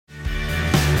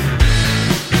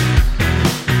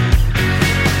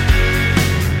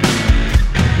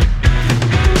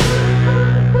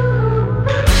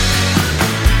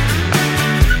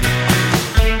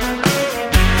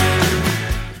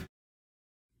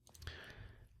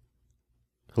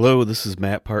Hello, this is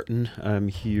Matt Parton. I'm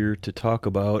here to talk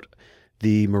about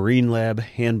the Marine Lab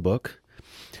Handbook.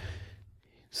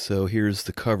 So here's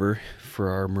the cover for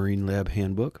our Marine Lab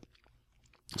Handbook.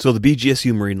 So the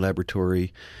BGSU Marine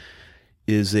Laboratory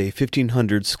is a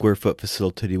 1,500 square foot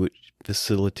facility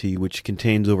which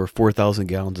contains over 4,000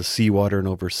 gallons of seawater and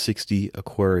over 60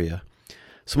 aquaria.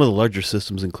 Some of the larger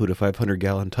systems include a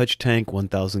 500-gallon touch tank,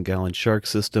 1,000-gallon shark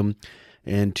system,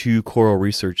 and 2 coral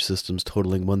research systems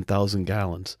totaling 1,000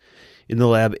 gallons. In the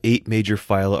lab, 8 major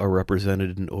phyla are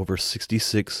represented in over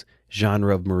 66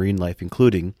 genera of marine life,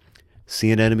 including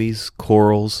sea anemones,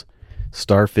 corals,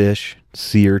 starfish,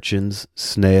 sea urchins,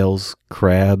 snails,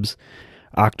 crabs,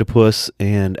 octopus,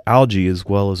 and algae, as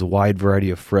well as a wide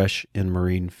variety of fresh and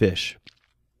marine fish.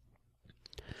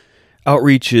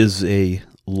 Outreach is a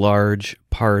large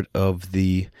part of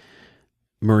the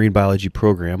marine biology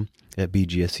program at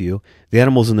BGSU. The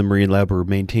animals in the Marine Lab are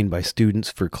maintained by students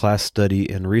for class study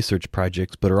and research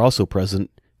projects, but are also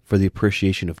present for the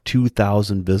appreciation of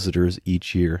 2,000 visitors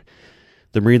each year.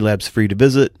 The Marine Lab's free to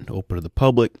visit, open to the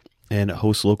public, and it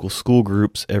hosts local school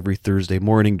groups every Thursday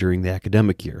morning during the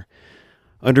academic year.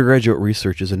 Undergraduate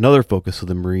research is another focus of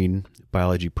the Marine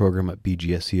Biology program at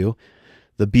BGSU.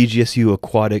 The BGSU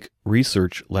Aquatic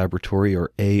Research Laboratory,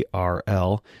 or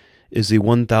ARL, is a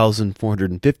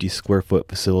 1,450 square foot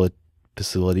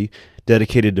facility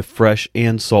dedicated to fresh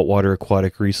and saltwater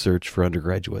aquatic research for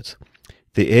undergraduates.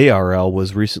 The ARL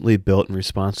was recently built in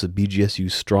response to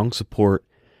BGSU's strong support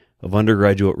of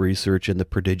undergraduate research and the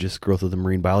prodigious growth of the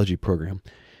marine biology program.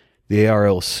 The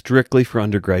ARL is strictly for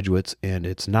undergraduates, and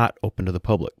it's not open to the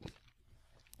public.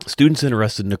 Students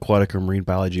interested in aquatic or marine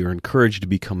biology are encouraged to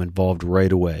become involved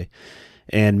right away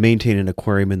and maintain an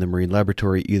aquarium in the marine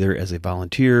laboratory either as a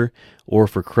volunteer or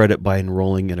for credit by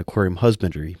enrolling in aquarium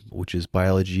husbandry, which is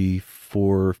biology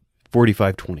for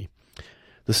 4520.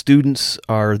 The students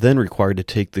are then required to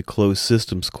take the closed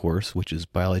systems course, which is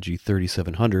biology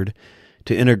 3700,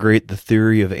 to integrate the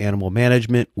theory of animal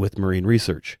management with marine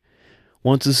research.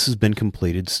 Once this has been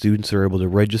completed, students are able to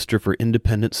register for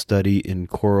independent study in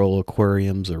coral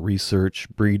aquariums or research,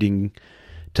 breeding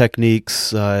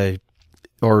techniques,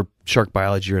 or shark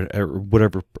biology, or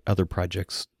whatever other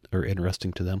projects are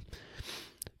interesting to them.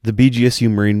 The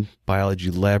BGSU Marine Biology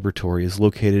Laboratory is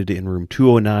located in room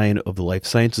 209 of the Life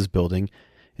Sciences Building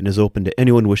and is open to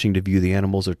anyone wishing to view the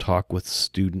animals or talk with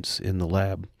students in the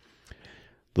lab.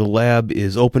 The lab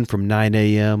is open from 9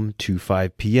 a.m. to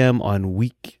 5 p.m. on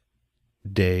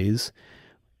weekdays.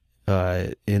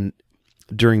 During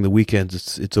the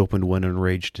weekends, it's open when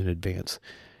arranged in advance,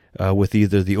 with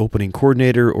either the opening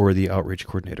coordinator or the outreach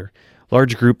coordinator.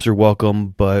 Large groups are welcome,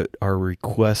 but are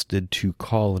requested to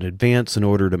call in advance in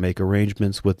order to make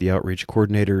arrangements with the outreach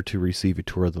coordinator to receive a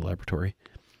tour of the laboratory.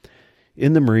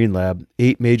 In the Marine Lab,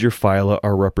 8 major phyla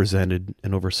are represented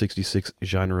in over 66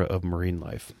 genera of marine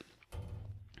life.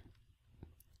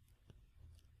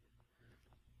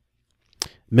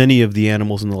 Many of the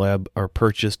animals in the lab are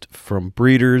purchased from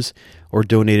breeders or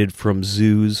donated from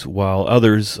zoos, while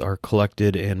others are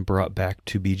collected and brought back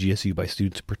to BGSU by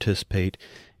students who participate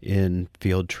in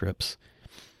field trips.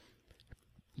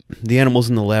 The animals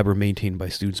in the lab are maintained by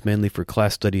students mainly for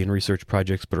class study and research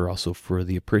projects, but are also for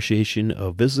the appreciation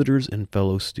of visitors and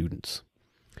fellow students.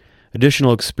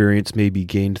 Additional experience may be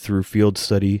gained through field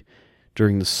study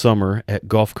during the summer at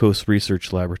Gulf Coast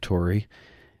Research Laboratory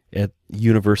at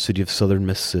University of Southern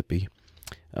Mississippi,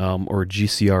 or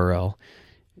GCRL,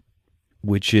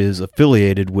 which is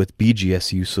affiliated with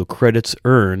BGSU, so credits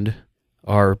earned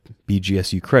are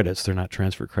BGSU credits. They're not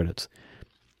transfer credits.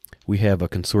 We have a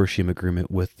consortium agreement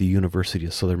with the University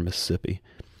of Southern Mississippi.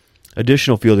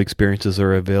 Additional field experiences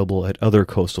are available at other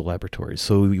coastal laboratories,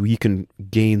 so you can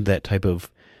gain that type of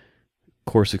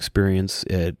course experience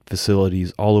at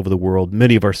facilities all over the world.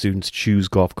 Many of our students choose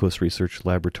Gulf Coast Research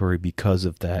Laboratory because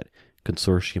of that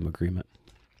consortium agreement.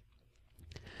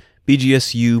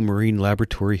 BGSU Marine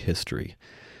Laboratory History.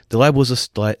 The lab was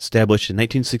established in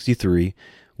 1963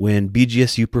 when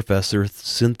BGSU professor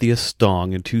Cynthia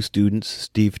Stong and 2 students,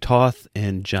 Steve Toth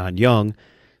and John Young,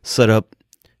 set up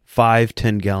 5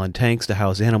 10-gallon tanks to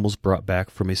house animals brought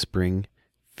back from a spring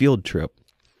field trip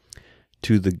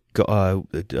to the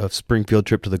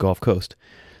Gulf Coast.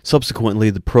 Subsequently,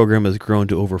 the program has grown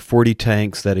to over 40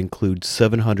 tanks that include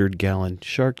 700-gallon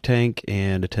shark tank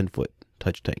and a 10-foot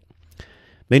touch tank.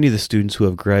 Many of the students who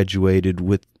have graduated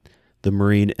with the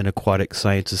marine and aquatic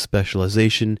sciences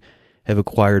specialization have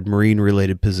acquired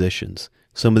marine-related positions.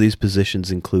 Some of these positions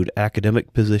include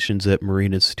academic positions at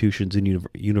marine institutions and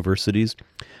universities,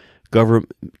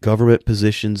 government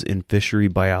positions in fishery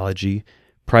biology,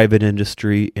 private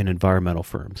industry, and environmental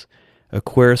firms.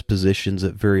 aquarist positions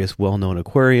at various well-known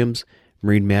aquariums,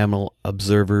 marine mammal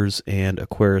observers, and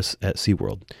aquarists at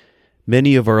SeaWorld.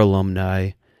 Many of our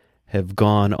alumni have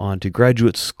gone on to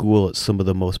graduate school at some of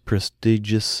the most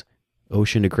prestigious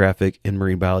oceanographic and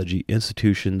marine biology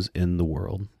institutions in the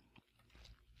world.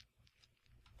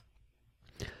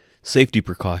 Safety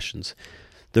precautions.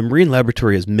 The marine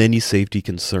laboratory has many safety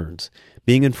concerns.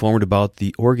 Being informed about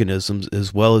the organisms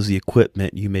as well as the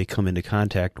equipment you may come into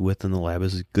contact with in the lab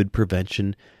is a good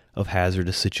prevention of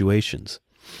hazardous situations.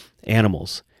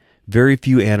 Animals. Very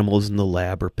few animals in the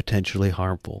lab are potentially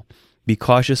harmful. Be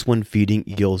cautious when feeding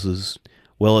eels as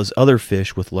well as other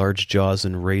fish with large jaws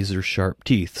and razor-sharp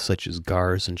teeth, such as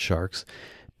gars and sharks.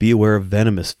 Be aware of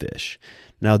venomous fish.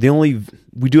 Now,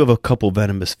 we do have a couple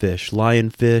venomous fish,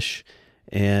 lionfish,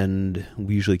 and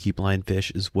we usually keep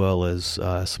lionfish as well as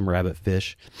some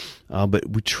rabbitfish, but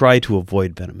we try to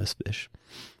avoid venomous fish.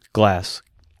 Glass.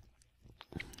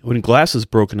 When glass is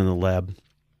broken in the lab,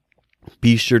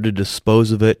 be sure to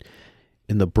dispose of it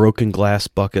in the broken glass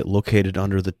bucket located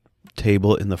under the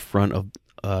table in the front of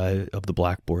the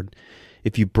blackboard.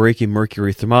 If you break a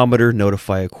mercury thermometer,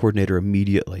 notify a coordinator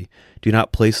immediately. Do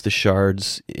not place the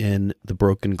shards in the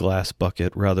broken glass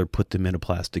bucket. Rather, put them in a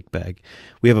plastic bag.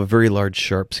 We have a very large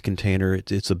sharps container.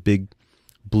 It's a big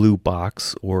blue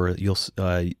box, or it's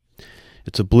a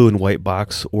blue and white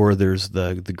box, or there's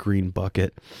the green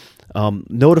bucket.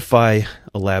 Notify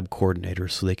a lab coordinator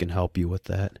so they can help you with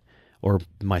that, or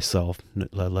myself.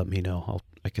 Let me know.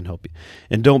 I can help you.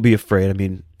 And don't be afraid. I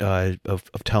mean, of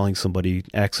telling somebody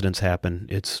accidents happen.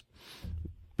 It's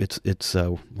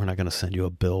we're not going to send you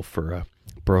a bill for a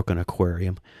broken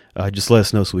aquarium. Just let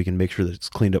us know so we can make sure that it's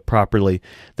cleaned up properly.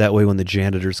 That way, when the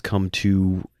janitors come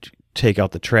to take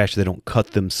out the trash, they don't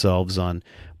cut themselves on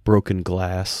broken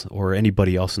glass, or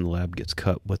anybody else in the lab gets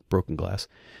cut with broken glass.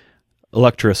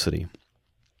 Electricity.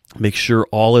 Make sure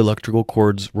all electrical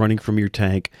cords running from your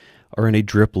tank are in a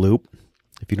drip loop.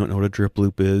 If you don't know what a drip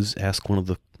loop is, ask one of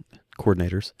the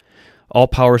coordinators. All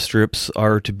power strips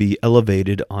are to be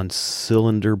elevated on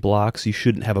cylinder blocks. You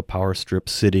shouldn't have a power strip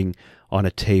sitting on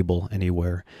a table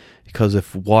anywhere, because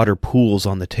if water pools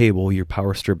on the table, your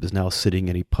power strip is now sitting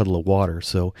in a puddle of water.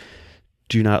 So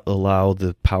do not allow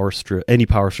any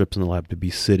power strips in the lab to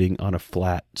be sitting on a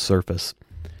flat surface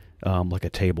like a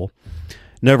table.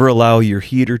 Never allow your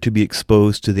heater to be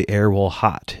exposed to the air while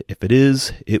hot. If it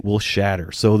is, it will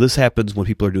shatter. So this happens when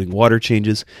people are doing water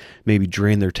changes, maybe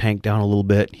drain their tank down a little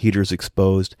bit, heater's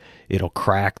exposed, it'll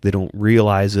crack, they don't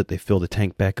realize it, they fill the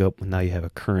tank back up, and now you have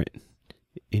a current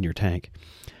in your tank.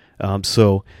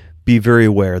 So be very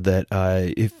aware that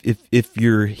if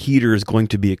your heater is going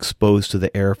to be exposed to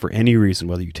the air for any reason,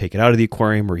 whether you take it out of the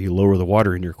aquarium or you lower the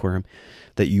water in your aquarium,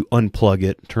 that you unplug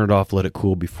it, turn it off, let it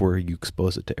cool before you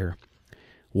expose it to air.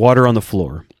 Water on the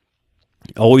floor.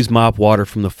 Always mop water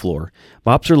from the floor.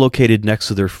 Mops are located next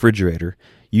to the refrigerator.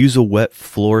 Use a wet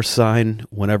floor sign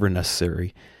whenever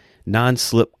necessary.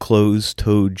 Non-slip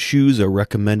closed-toed shoes are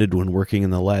recommended when working in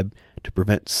the lab to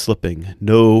prevent slipping.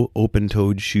 No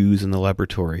open-toed shoes in the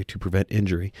laboratory to prevent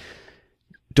injury.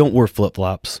 Don't wear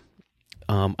flip-flops.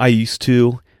 I used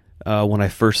to when I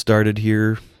first started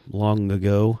here long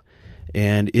ago,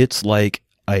 and it's like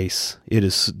ice.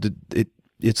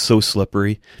 It's so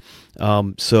slippery.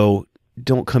 So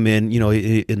don't come in,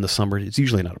 in the summer. It's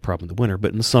usually not a problem in the winter,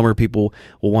 but in the summer, people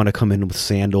will want to come in with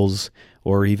sandals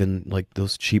or even like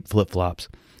those cheap flip-flops.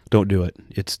 Don't do it.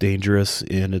 It's dangerous,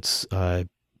 and it's not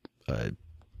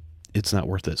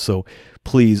worth it. So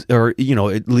please, or,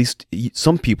 at least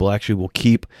some people actually will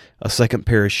keep a second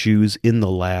pair of shoes in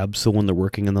the lab. So when they're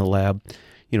working in the lab,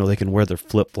 they can wear their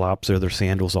flip-flops or their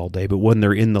sandals all day. But when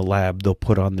they're in the lab, they'll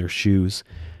put on their shoes.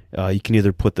 You can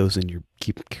either put those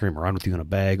carry them around with you in a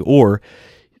bag, or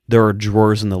there are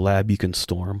drawers in the lab you can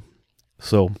store them.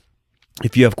 So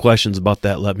if you have questions about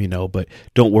that, let me know, but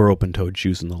don't wear open-toed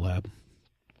shoes in the lab.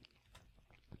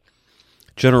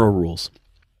 General rules.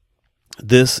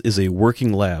 This is a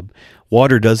working lab.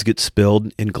 Water does get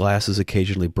spilled and glass is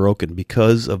occasionally broken.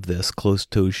 Because of this,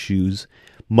 closed-toe shoes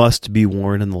must be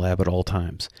worn in the lab at all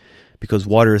times. Because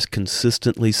water is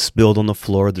consistently spilled on the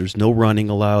floor, there's no running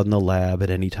allowed in the lab at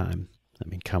any time.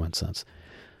 Common sense.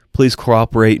 Please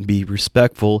cooperate and be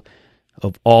respectful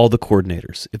of all the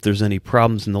coordinators. If there's any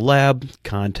problems in the lab,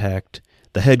 contact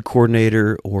the head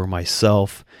coordinator or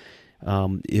myself.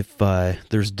 If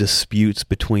there's disputes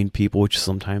between people, which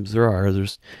sometimes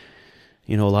there's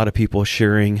a lot of people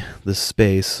sharing the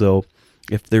space. So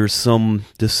if there's some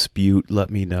dispute,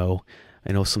 let me know.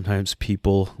 I know sometimes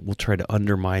people will try to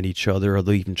undermine each other, or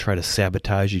they'll even try to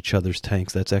sabotage each other's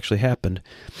tanks. That's actually happened.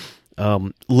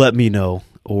 Let me know.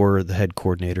 or the head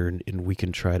coordinator, and we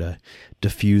can try to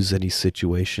diffuse any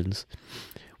situations.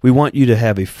 We want you to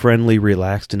have a friendly,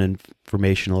 relaxed, and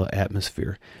informational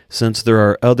atmosphere. Since there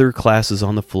are other classes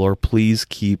on the floor, please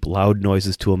keep loud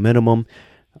noises to a minimum,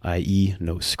 i.e.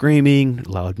 no screaming,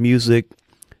 loud music.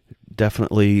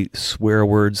 Definitely swear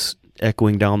words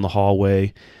echoing down the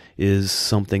hallway is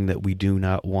something that we do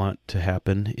not want to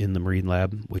happen in the Marine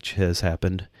Lab, which has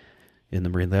happened in the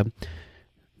Marine Lab.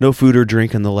 No food or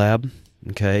drink in the lab.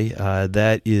 Okay,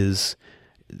 that is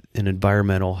an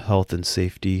environmental health and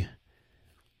safety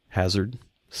hazard.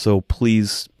 So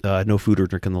please, no food or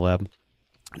drink in the lab.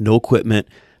 No equipment,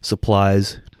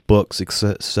 supplies, books,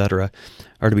 etc.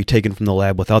 are to be taken from the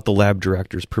lab without the lab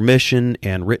director's permission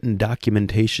and written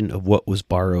documentation of what was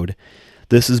borrowed.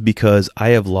 This is because I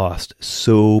have lost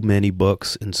so many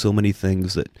books and so many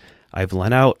things that I've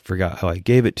lent out, forgot how I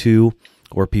gave it to,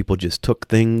 or people just took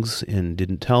things and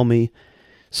didn't tell me.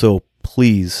 So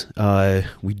please,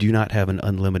 we do not have an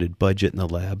unlimited budget in the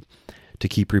lab to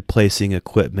keep replacing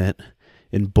equipment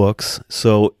and books.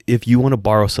 So if you want to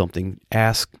borrow something,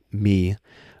 ask me,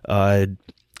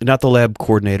 not the lab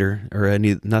coordinator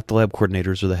not the lab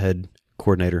coordinators or the head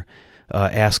coordinator.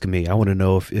 Ask me. I want to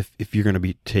know if you're going to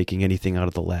be taking anything out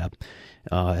of the lab,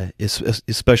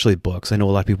 especially books. I know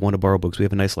a lot of people want to borrow books. We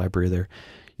have a nice library there.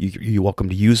 You're welcome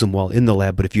to use them while in the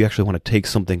lab, but if you actually want to take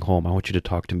something home, I want you to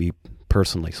talk to me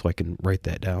personally so I can write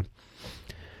that down.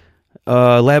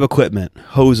 Lab equipment,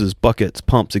 hoses, buckets,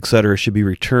 pumps, etc. should be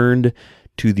returned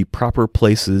to the proper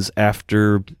places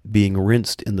after being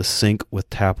rinsed in the sink with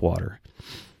tap water.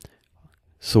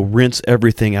 So rinse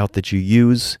everything out that you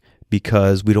use,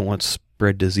 because we don't want to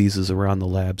spread diseases around the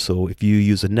lab. So if you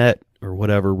use a net or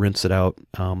whatever, rinse it out.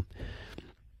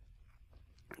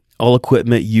 All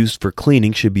equipment used for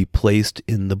cleaning should be placed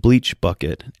in the bleach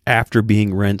bucket after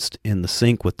being rinsed in the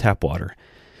sink with tap water.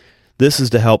 This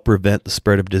is to help prevent the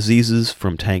spread of diseases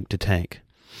from tank to tank.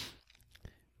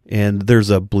 And there's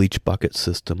a bleach bucket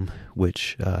system,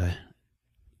 which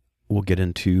we'll get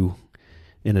into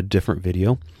in a different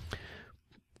video.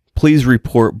 Please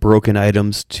report broken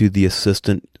items to the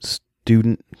assistant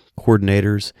student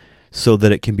coordinators so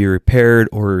that it can be repaired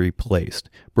or replaced.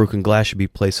 Broken glass should be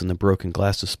placed in the broken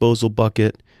glass disposal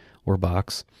bucket or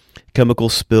box. Chemical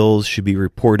spills should be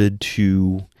reported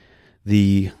to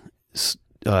the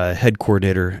head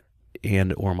coordinator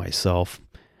and or myself.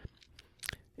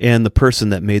 And the person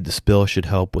that made the spill should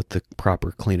help with the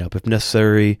proper cleanup. If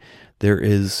necessary, there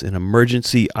is an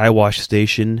emergency eye wash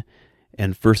station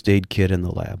and first aid kit in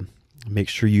the lab. Make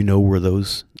sure you know where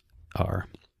those are.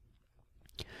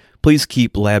 Please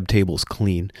keep lab tables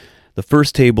clean. The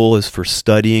first table is for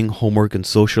studying, homework, and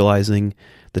socializing.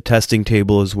 The testing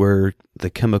table is where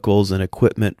the chemicals and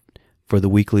equipment for the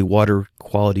weekly water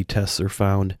quality tests are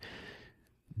found.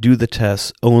 Do the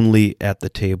tests only at this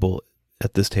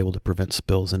table to prevent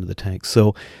spills into the tank.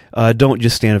 So don't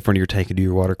just stand in front of your tank and do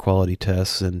your water quality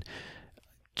tests, and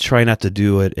try not to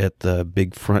do it at the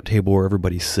big front table where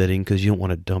everybody's sitting, because you don't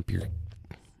want to dump your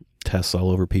tests all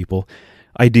over people.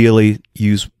 Ideally,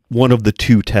 use one of the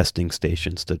two testing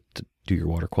stations to do your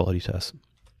water quality tests.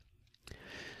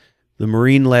 The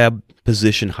Marine Lab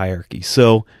position hierarchy.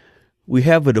 So we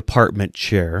have a department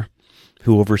chair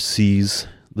who oversees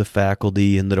the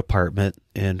faculty in the department,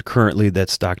 and currently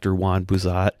that's Dr. Juan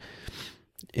Buzat.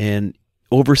 And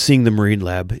overseeing the Marine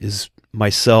Lab is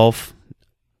myself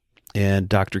and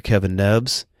Dr. Kevin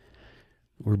Neves.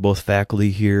 We're both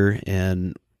faculty here,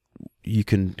 and you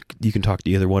can talk to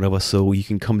either one of us. So you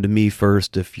can come to me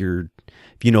first if you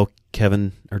know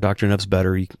Kevin or Dr. Neves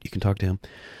better. You can talk to him.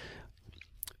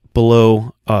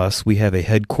 Below us, we have a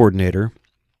head coordinator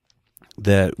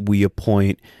that we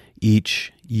appoint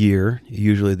each year.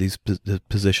 Usually the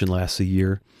position lasts a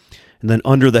year. And then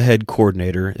under the head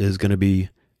coordinator is going to be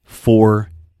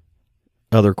 4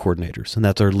 other coordinators, and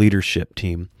that's our leadership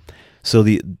team. So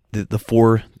the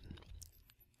 4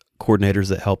 coordinators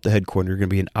that help the head coordinator are going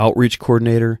to be an outreach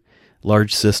coordinator,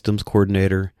 large systems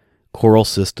coordinator, coral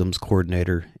systems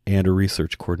coordinator, and a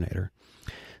research coordinator.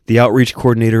 The outreach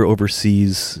coordinator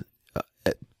oversees,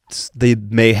 they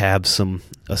may have some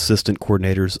assistant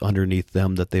coordinators underneath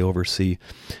them that they oversee,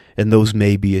 and those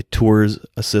may be a tours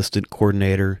assistant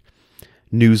coordinator,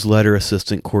 newsletter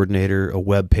assistant coordinator, a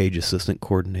web page assistant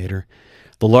coordinator.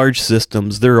 The large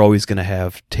systems, they're always going to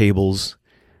have tables,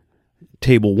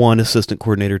 table 1 assistant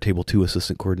coordinator, table 2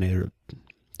 assistant coordinator,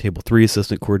 table 3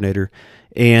 assistant coordinator,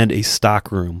 and a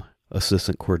stockroom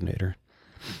assistant coordinator.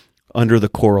 Under the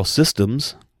coral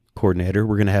systems coordinator,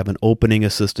 we're going to have an opening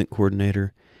assistant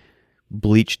coordinator,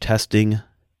 bleach testing,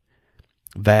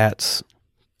 VATS,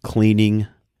 cleaning,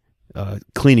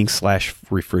 cleaning /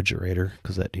 refrigerator,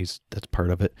 because that's part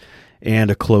of it,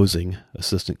 and a closing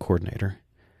assistant coordinator.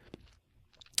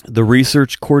 The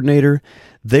research coordinator,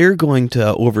 they're going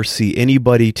to oversee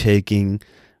anybody doing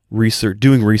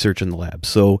research in the lab.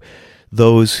 So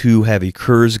those who have a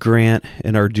CURS grant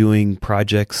and are doing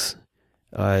projects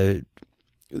in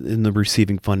the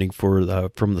receiving funding from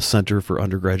the Center for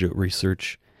Undergraduate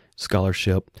Research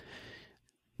Scholarship.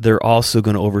 They're also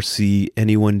going to oversee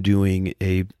anyone doing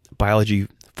a Biology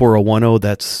 4010,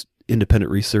 that's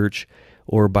independent research,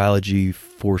 or Biology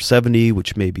 470,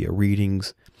 which may be a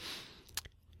readings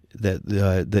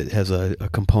that has a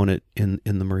component in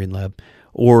the Marine Lab.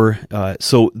 Or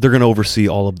so they're going to oversee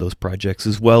all of those projects,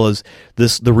 as well as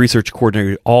the research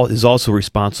coordinator is also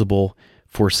responsible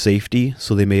for safety.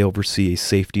 So they may oversee a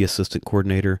safety assistant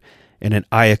coordinator and an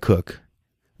IACUC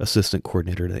assistant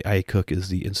coordinator. The IACUC is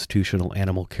the Institutional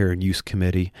Animal Care and Use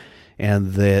Committee,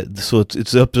 and so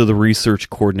it's up to the research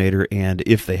coordinator, and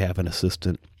if they have an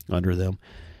assistant under them,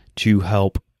 to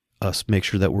help us make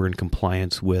sure that we're in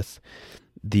compliance with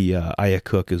the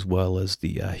IACUC, as well as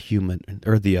the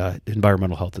the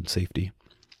environmental health and safety.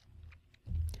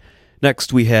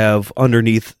 Next, we have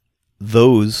underneath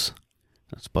those,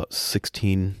 that's about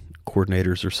 16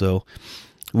 coordinators or so,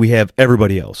 we have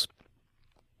everybody else.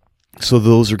 So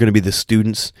those are going to be the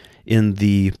students in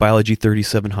the Biology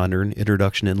 3700,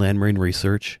 Introduction in Land Marine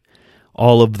Research,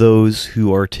 all of those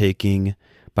who are taking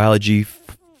Biology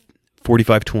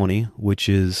 4520, which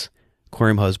is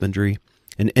aquarium husbandry,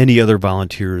 and any other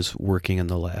volunteers working in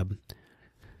the lab.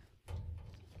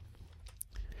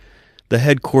 The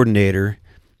head coordinator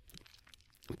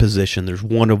position, there's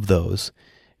one of those,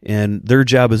 and their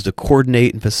job is to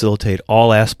coordinate and facilitate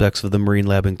all aspects of the Marine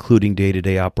Lab, including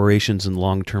day-to-day operations and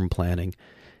long-term planning.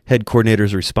 Head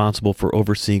coordinators are responsible for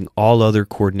overseeing all other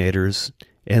coordinators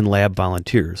and lab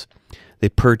volunteers.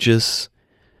 The purchase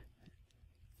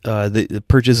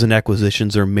and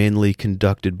acquisitions are mainly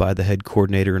conducted by the head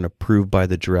coordinator and approved by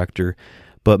the director,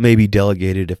 but may be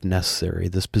delegated if necessary.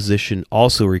 This position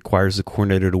also requires the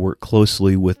coordinator to work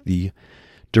closely with the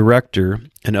director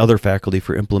and other faculty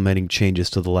for implementing changes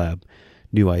to the lab,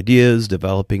 new ideas,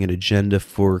 developing an agenda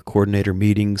for coordinator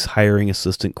meetings, hiring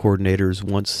assistant coordinators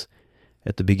once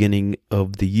at the beginning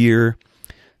of the year,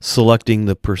 selecting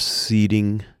the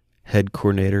preceding head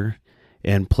coordinator,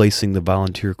 and placing the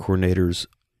volunteer coordinators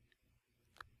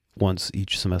once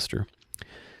each semester.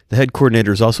 The head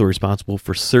coordinator is also responsible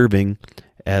for serving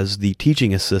as the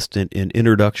teaching assistant in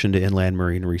Introduction to Inland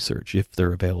Marine Research, if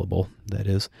they're available, that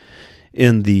is,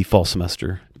 in the fall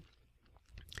semester.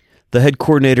 The head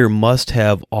coordinator must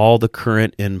have all the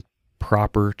current and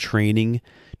proper training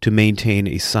to maintain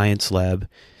a science lab,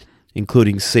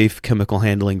 including safe chemical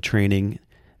handling training,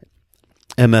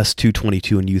 MS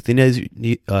 222 and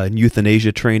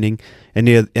euthanasia training,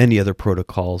 and any other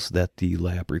protocols that the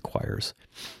lab requires.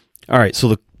 All right, so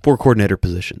the 4 coordinator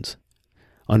positions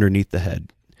underneath the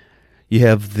head. You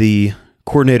have the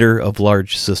coordinator of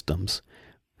large systems,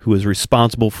 who is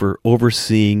responsible for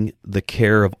overseeing the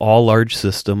care of all large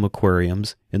system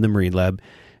aquariums in the Marine Lab,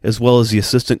 as well as the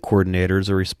assistant coordinators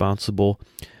are responsible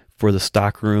for the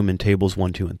stockroom and tables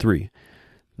 1, 2, and 3.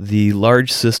 The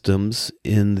large systems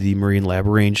in the Marine Lab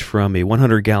range from a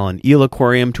 100-gallon eel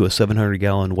aquarium to a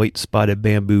 700-gallon white-spotted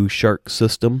bamboo shark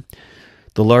system.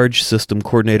 The large system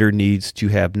coordinator needs to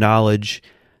have knowledge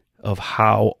of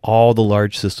how all the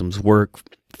large systems work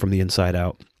from the inside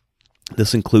out.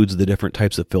 This includes the different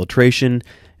types of filtration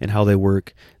and how they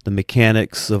work, the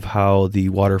mechanics of how the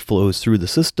water flows through the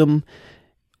system,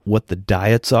 what the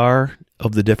diets are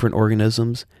of the different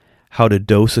organisms, how to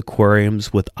dose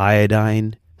aquariums with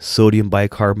iodine, sodium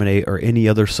bicarbonate, or any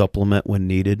other supplement when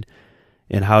needed,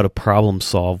 and how to problem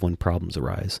solve when problems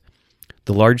arise.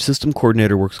 The large system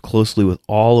coordinator works closely with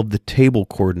all of the table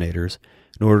coordinators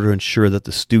in order to ensure that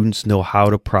the students know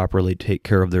how to properly take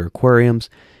care of their aquariums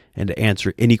and to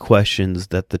answer any questions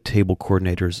that the table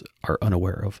coordinators are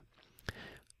unaware of.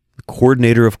 The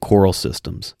coordinator of coral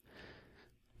systems.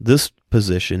 This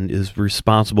position is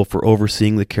responsible for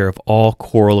overseeing the care of all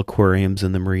coral aquariums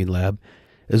in the Marine Lab,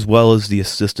 as well as the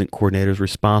assistant coordinators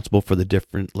responsible for the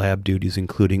different lab duties,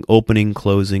 including opening,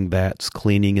 closing, vats,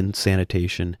 cleaning, and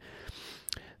sanitation.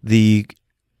 The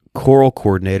coral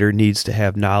coordinator needs to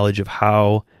have knowledge of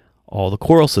how all the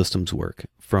coral systems work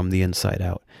from the inside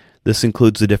out. This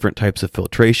includes the different types of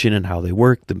filtration and how they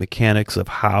work, the mechanics of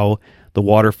how the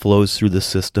water flows through the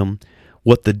system,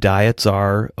 what the diets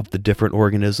are of the different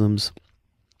organisms,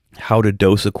 how to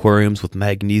dose aquariums with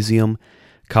magnesium,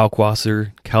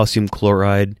 kalkwasser, calcium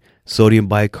chloride, sodium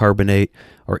bicarbonate,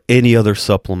 or any other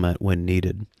supplement when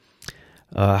needed.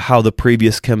 how the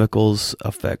previous chemicals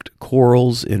affect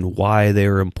corals and why they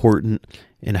are important,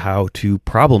 and how to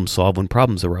problem solve when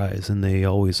problems arise, and they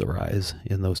always arise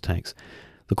in those tanks.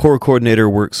 The coral coordinator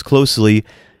works closely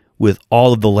with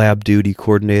all of the lab duty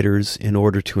coordinators in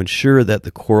order to ensure that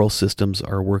the coral systems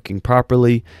are working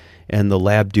properly and the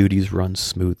lab duties run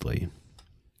smoothly.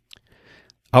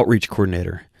 Outreach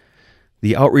coordinator.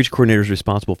 The outreach coordinator is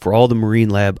responsible for all the marine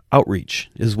lab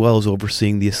outreach, as well as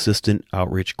overseeing the assistant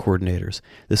outreach coordinators.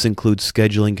 This includes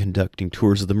scheduling, conducting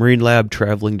tours of the marine lab,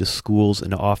 traveling to schools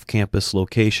and off-campus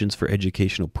locations for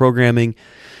educational programming,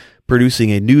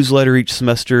 producing a newsletter each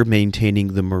semester, maintaining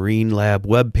the marine lab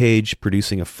webpage,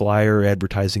 producing a flyer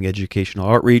advertising educational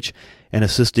outreach, and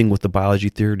assisting with the Biology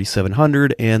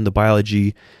 3700 and the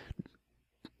Biology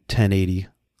 1080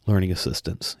 learning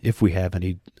assistants, if we have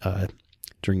any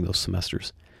during those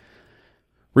semesters.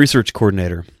 Research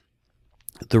coordinator.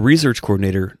 The research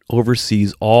coordinator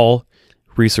oversees all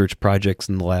research projects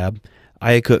in the lab,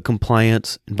 IACUC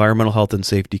compliance, environmental health and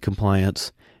safety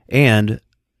compliance, and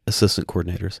assistant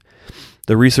coordinators.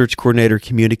 The research coordinator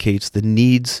communicates the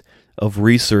needs of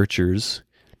researchers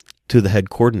to the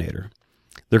head coordinator.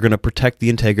 They're going to protect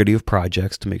the integrity of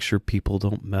projects to make sure people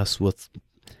don't mess with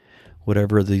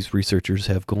whatever these researchers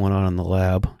have going on in the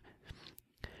lab,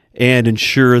 and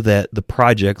ensure that the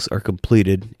projects are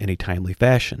completed in a timely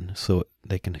fashion so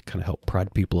they can kind of help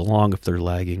prod people along if they're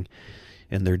lagging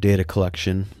in their data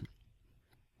collection.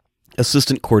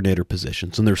 Assistant coordinator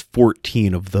positions, and there's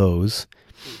 14 of those.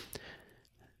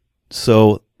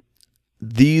 So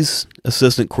these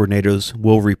assistant coordinators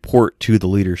will report to the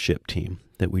leadership team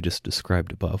that we just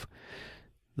described above.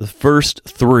 The first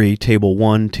three, Table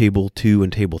 1, Table 2,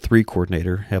 and Table 3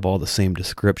 coordinator, have all the same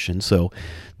description. So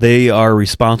they are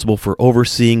responsible for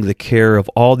overseeing the care of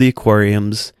all the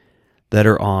aquariums that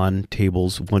are on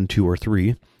Tables 1, 2, or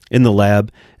 3 in the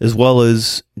lab, as well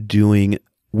as doing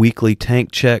weekly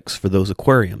tank checks for those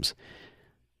aquariums.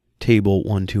 Table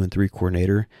 1, 2, and 3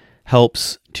 coordinator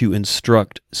helps to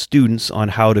instruct students on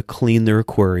how to clean their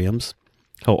aquariums,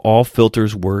 how all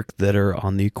filters work that are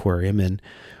on the aquarium, and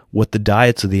what the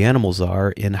diets of the animals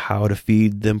are, and how to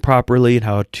feed them properly, and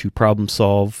how to problem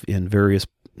solve when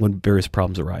various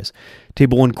problems arise.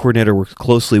 Table 1 coordinator works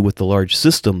closely with the large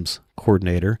systems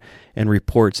coordinator and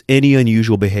reports any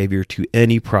unusual behavior to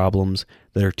any problems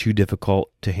that are too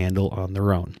difficult to handle on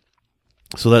their own.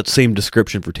 So that's same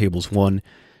description for Tables 1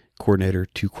 coordinator,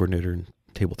 2 coordinator, and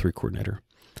Table 3 coordinator.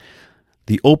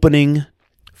 The opening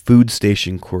food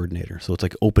station coordinator, so it's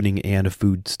like opening and a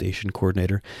food station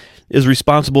coordinator, is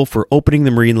responsible for opening the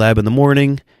marine lab in the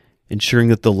morning, ensuring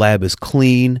that the lab is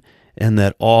clean and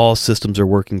that all systems are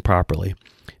working properly,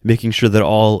 making sure that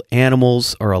all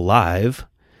animals are alive,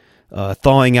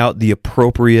 thawing out the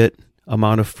appropriate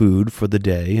amount of food for the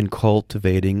day, and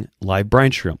cultivating live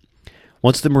brine shrimp.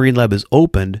 Once the marine lab is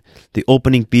opened, the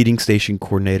opening feeding station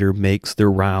coordinator makes their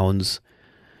rounds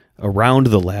around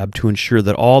the lab to ensure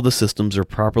that all the systems are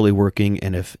properly working,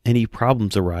 and if any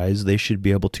problems arise, they should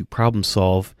be able to problem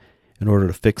solve in order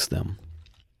to fix them.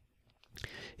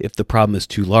 If the problem is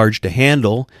too large to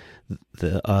handle,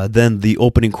 then the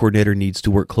opening coordinator needs to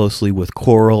work closely with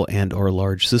coral and or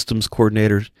large systems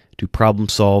coordinators to problem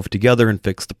solve together and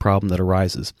fix the problem that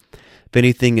arises. If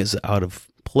anything is out of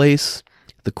place,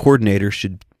 the coordinator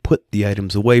should put the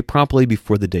items away promptly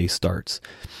before the day starts.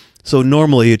 So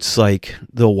normally it's like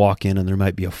they'll walk in and there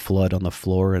might be a flood on the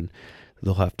floor and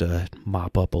they'll have to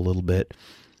mop up a little bit.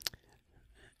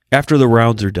 After the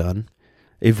rounds are done,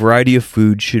 a variety of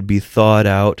food should be thawed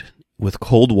out with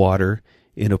cold water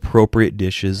in appropriate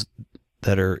dishes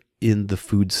that are in the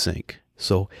food sink.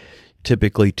 So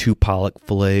typically 2 pollock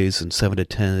fillets and 7 to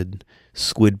 10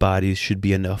 squid bodies should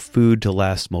be enough food to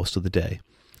last most of the day.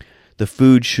 The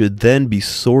food should then be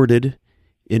sorted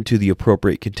into the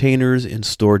appropriate containers and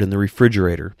stored in the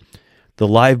refrigerator. The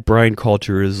live brine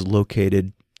culture is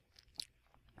located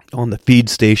on the feed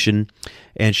station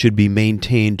and should be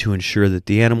maintained to ensure that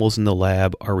the animals in the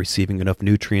lab are receiving enough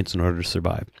nutrients in order to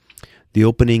survive. The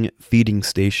opening feeding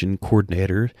station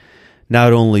coordinator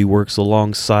not only works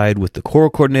alongside with the coral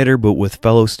coordinator, but with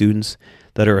fellow students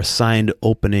that are assigned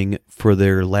opening for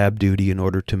their lab duty in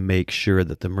order to make sure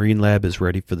that the marine lab is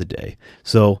ready for the day.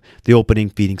 So the opening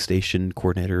feeding station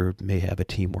coordinator may have a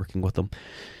team working with them.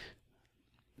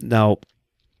 Now,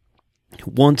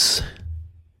 once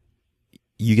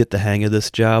you get the hang of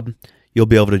this job, you'll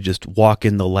be able to just walk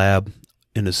in the lab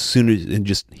and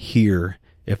just hear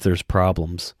if there's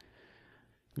problems.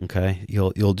 Okay,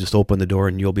 you'll just open the door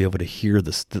and you'll be able to hear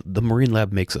this. The marine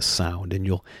lab makes a sound, and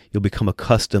you'll become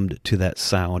accustomed to that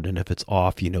sound. And if it's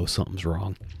off, you know something's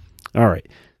wrong. All right,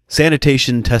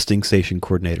 sanitation testing station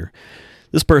coordinator.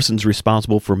 This person's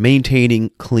responsible for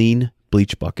maintaining clean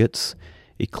bleach buckets,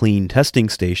 a clean testing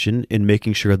station, and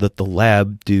making sure that the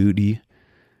lab duty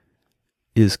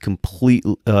is complete.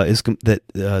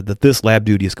 That this lab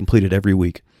duty is completed every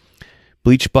week.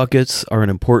 Bleach buckets are an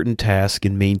important task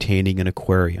in maintaining an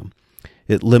aquarium.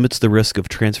 It limits the risk of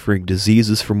transferring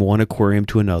diseases from one aquarium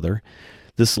to another.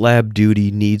 This lab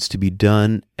duty needs to be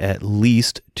done at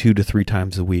least 2 to 3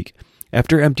 times a week.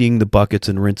 After emptying the buckets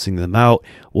and rinsing them out,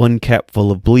 1 cap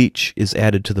full of bleach is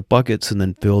added to the buckets and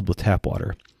then filled with tap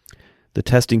water. The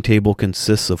testing table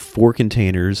consists of 4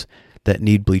 containers that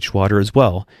need bleach water as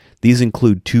well. These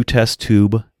include 2 test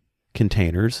tube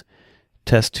containers,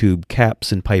 test tube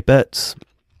caps and pipettes.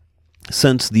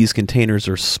 Since these containers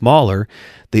are smaller,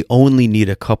 they only need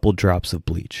a couple drops of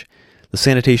bleach. The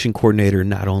sanitation coordinator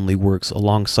not only works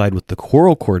alongside with the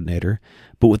coral coordinator,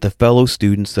 but with the fellow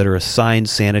students that are assigned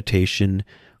sanitation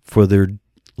for their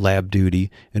lab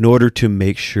duty in order to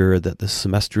make sure that the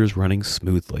semester is running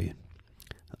smoothly.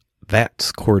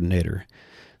 VATS coordinator.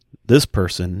 This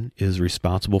person is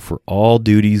responsible for all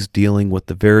duties dealing with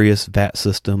the various VAT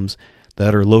systems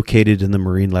that are located in the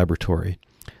marine laboratory.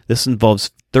 This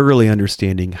involves thoroughly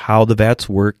understanding how the VATs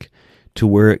work to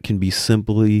where it can be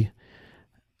simply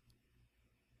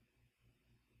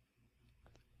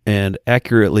and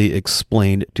accurately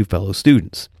explained to fellow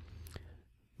students.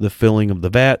 The filling of the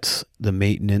vats, the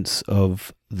maintenance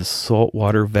of the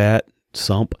saltwater vat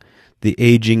sump, the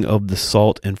aging of the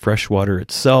salt and freshwater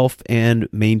itself, and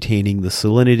maintaining the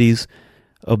salinities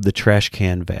of the trash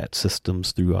can vat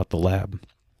systems throughout the lab.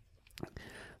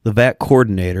 The VAT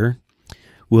coordinator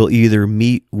will either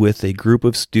meet with a group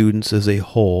of students as a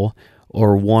whole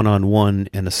or one-on-one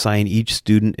and assign each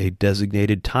student a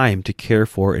designated time to care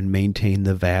for and maintain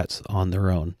the vats on their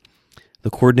own. The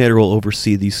coordinator will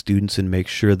oversee these students and make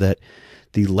sure that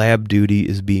the lab duty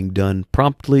is being done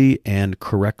promptly and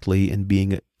correctly and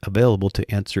being available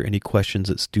to answer any questions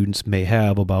that students may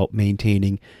have about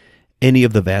maintaining any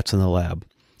of the vats in the lab.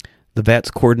 The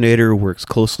VATS coordinator works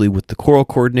closely with the coral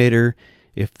coordinator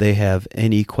if they have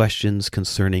any questions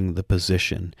concerning the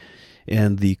position.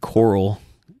 And the coral,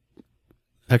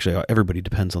 actually everybody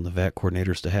depends on the VAT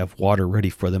coordinators to have water ready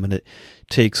for them, and it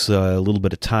takes a little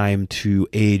bit of time to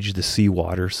age the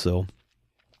seawater, so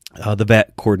the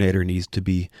VAT coordinator needs to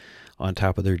be on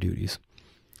top of their duties.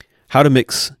 How to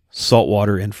mix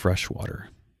saltwater and freshwater.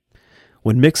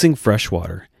 When mixing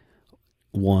freshwater,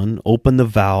 1. Open the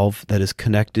valve that is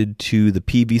connected to the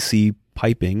PVC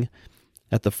piping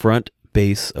at the front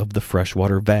base of the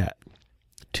freshwater vat.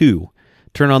 2.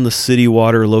 Turn on the city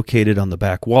water located on the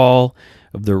back wall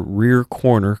of the rear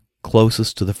corner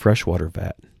closest to the freshwater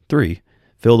vat. 3.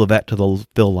 Fill the vat to the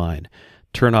fill line.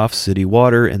 Turn off city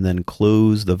water and then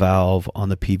close the valve on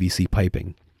the PVC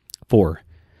piping. 4.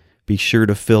 Be sure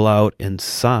to fill out the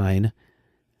sign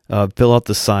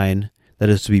that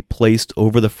is to be placed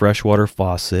over the freshwater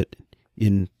faucet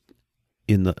on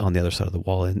the other side of the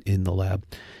wall in the lab,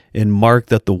 and mark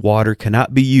that the water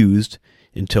cannot be used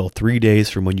until 3 days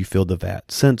from when you fill the vat,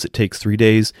 since it takes 3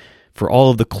 days for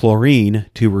all of the chlorine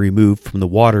to be removed from the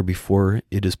water before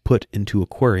it is put into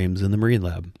aquariums in the marine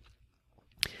lab.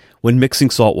 When mixing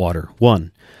salt water,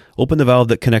 1. Open the valve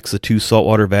that connects the 2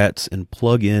 saltwater vats and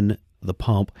plug in the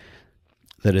pump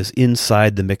that is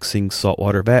inside the mixing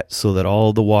saltwater vat so that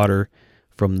all the water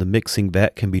from the mixing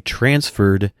vat can be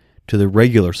transferred to the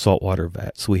regular saltwater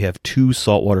vat. So we have 2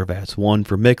 saltwater vats, one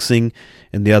for mixing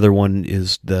and the other one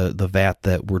is the vat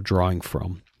that we're drawing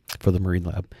from for the marine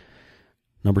lab.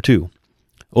 Number 2,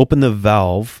 open the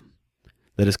valve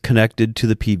that is connected to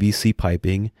the PVC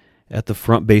piping at the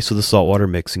front base of the saltwater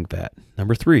mixing vat.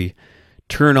 Number 3,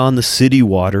 turn on the city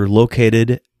water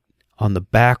located on the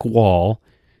back wall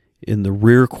in the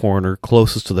rear corner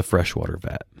closest to the freshwater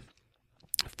vat.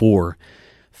 4,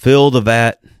 fill the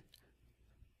vat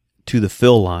to the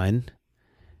fill line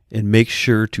and make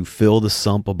sure to fill the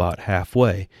sump about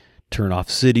halfway. Turn off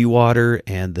city water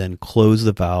and then close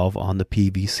the valve on the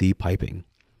PVC piping.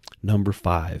 Number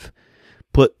 5,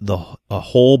 put a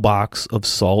whole box of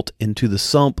salt into the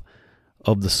sump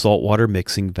of the saltwater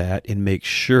mixing vat and make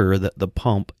sure that the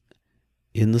pump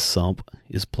in the sump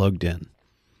is plugged in.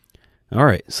 All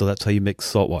right, so that's how you mix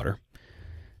salt water.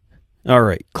 All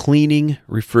right, cleaning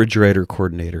refrigerator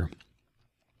coordinator.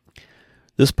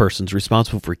 This person's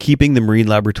responsible for keeping the marine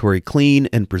laboratory clean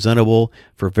and presentable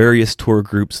for various tour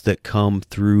groups that come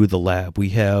through the lab. We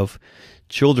have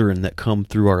children that come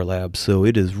through our lab, so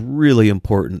it is really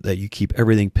important that you keep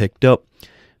everything picked up.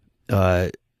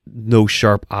 No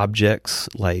sharp objects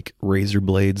like razor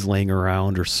blades laying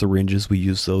around or syringes. We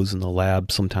use those in the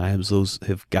lab sometimes. Those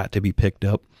have got to be picked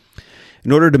up.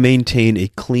 In order to maintain a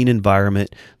clean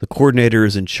environment, the coordinator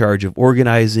is in charge of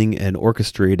organizing and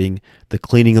orchestrating the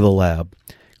cleaning of the lab.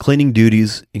 Cleaning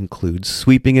duties include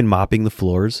sweeping and mopping the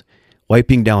floors,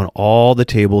 wiping down all the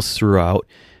tables throughout,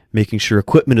 making sure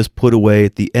equipment is put away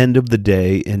at the end of the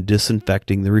day, and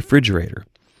disinfecting the refrigerator.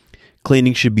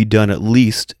 Cleaning should be done at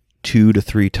least 2 to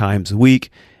 3 times a week,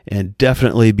 and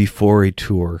definitely before a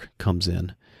tour comes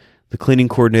in. The cleaning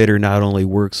coordinator not only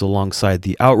works alongside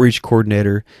the outreach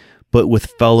coordinator, but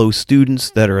with fellow students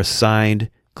that are assigned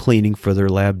cleaning for their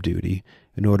lab duty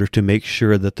in order to make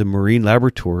sure that the marine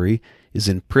laboratory is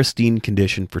in pristine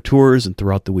condition for tours and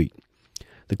throughout the week.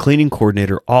 The cleaning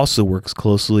coordinator also works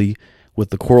closely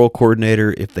with the coral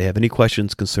coordinator if they have any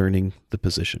questions concerning the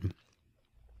position.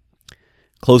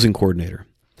 Closing coordinator.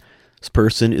 This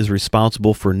person is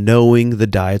responsible for knowing the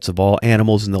diets of all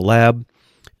animals in the lab,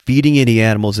 feeding any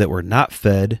animals that were not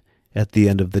fed at the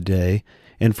end of the day,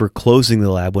 and for closing the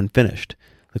lab when finished.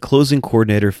 The closing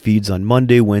coordinator feeds on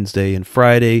Monday, Wednesday, and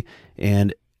Friday,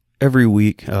 and every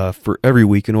week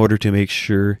in order to make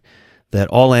sure that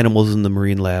all animals in the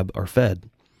marine lab are fed.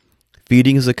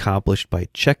 Feeding is accomplished by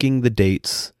checking the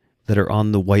dates that are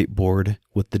on the whiteboard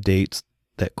with the dates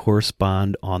that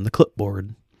correspond on the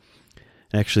clipboard.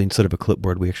 Actually, instead of a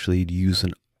clipboard, we actually use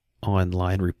an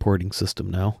online reporting system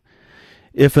now.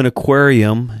 If an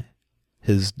aquarium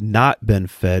has not been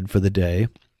fed for the day,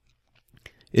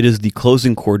 it is the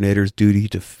closing coordinator's duty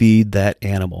to feed that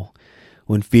animal.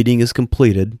 When feeding is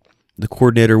completed, the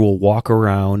coordinator will walk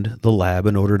around the lab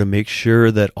in order to make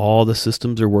sure that all the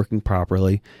systems are working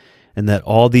properly and that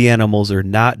all the animals are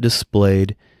not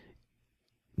displaying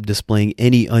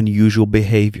any unusual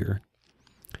behavior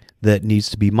that needs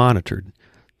to be monitored.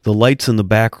 The lights in the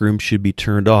back room should be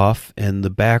turned off and the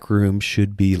back room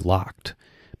should be locked.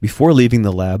 Before leaving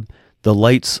the lab, the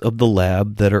lights of the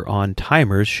lab that are on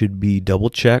timers should be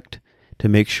double-checked to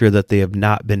make sure that they have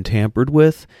not been tampered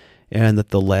with, and that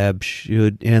the lab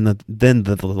should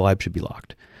be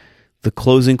locked. The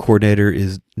closing coordinator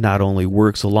not only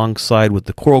works alongside with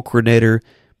the coral coordinator,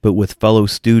 but with fellow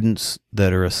students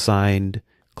that are assigned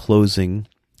closing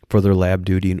for their lab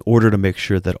duty in order to make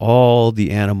sure that all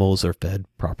the animals are fed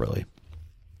properly.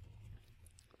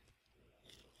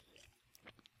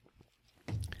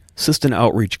 Assistant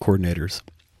outreach coordinators.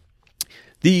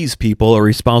 These people are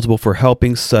responsible for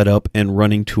helping set up and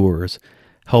running tours,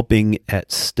 helping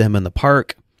at STEM in the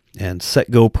Park and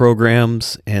SetGo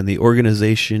programs, and the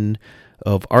organization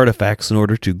of artifacts in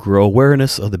order to grow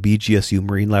awareness of the BGSU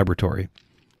Marine Laboratory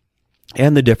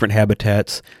and the different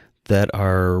habitats that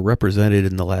are represented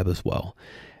in the lab as well.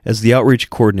 As the outreach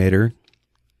coordinator,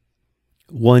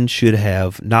 one should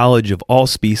have knowledge of all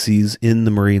species in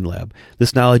the marine lab.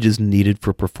 This knowledge is needed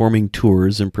for performing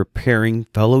tours and preparing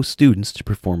fellow students to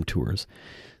perform tours.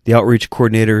 The outreach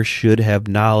coordinator should have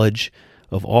knowledge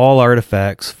of all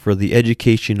artifacts for the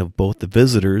education of both the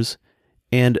visitors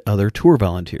and other tour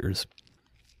volunteers.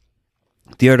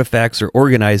 The artifacts are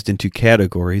organized into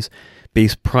categories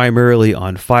based primarily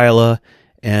on phyla,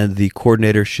 and the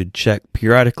coordinator should check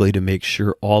periodically to make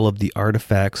sure all of the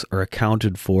artifacts are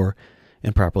accounted for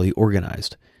and properly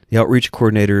organized. The outreach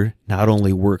coordinator not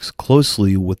only works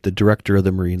closely with the director of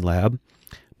the marine lab,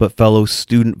 but fellow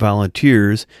student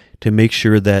volunteers to make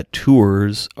sure that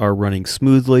tours are running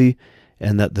smoothly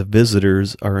and that the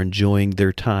visitors are enjoying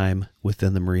their time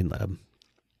within the marine lab.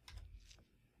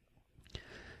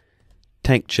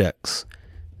 Tank checks.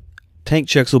 Tank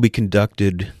checks will be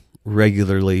conducted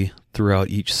regularly throughout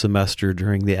each semester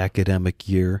during the academic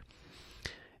year,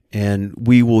 and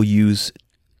we will use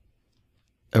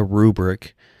a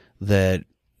rubric that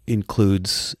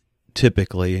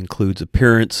typically includes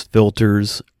appearance,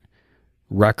 filters,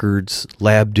 records,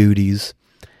 lab duties,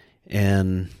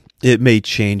 and it may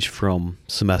change from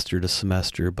semester to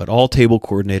semester, but all table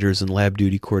coordinators and lab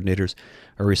duty coordinators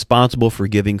are responsible for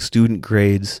giving student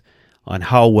grades on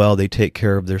how well they take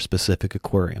care of their specific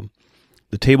aquarium.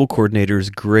 The table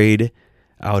coordinators grade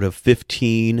out of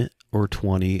 15 or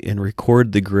 20 and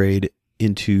record the grade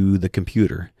into the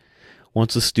computer.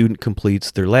 Once a student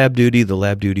completes their lab duty, the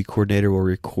lab duty coordinator will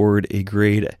record a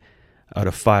grade out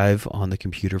of 5 on the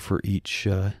computer for each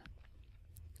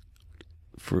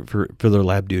for their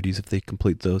lab duties if they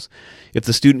complete those. If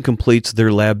the student completes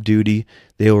their lab duty,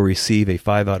 they will receive a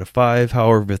 5 out of 5.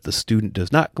 However, if the student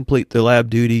does not complete their lab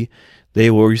duty,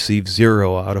 they will receive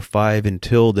 0 out of 5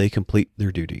 until they complete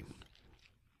their duty.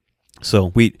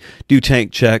 So we do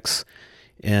tank checks,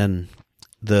 and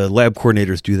the lab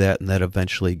coordinators do that, and that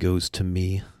eventually goes to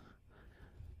me.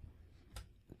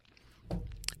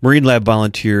 Marine lab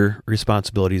volunteer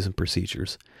responsibilities and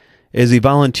procedures. As a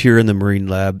volunteer in the Marine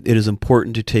Lab, it is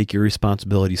important to take your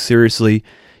responsibility seriously.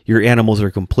 Your animals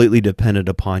are completely dependent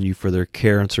upon you for their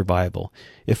care and survival.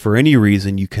 If for any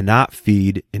reason you cannot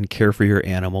feed and care for your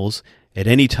animals at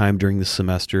any time during the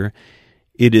semester,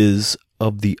 it is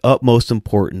of the utmost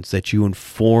importance that you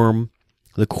inform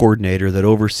the coordinator that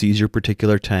oversees your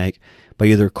particular tank by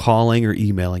either calling or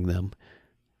emailing them,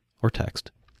 or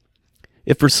text.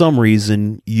 If for some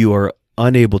reason you are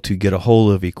unable to get a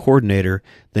hold of a coordinator,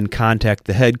 then contact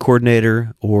the head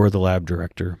coordinator or the lab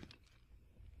director.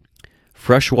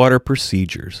 Freshwater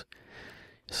procedures.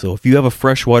 So if you have a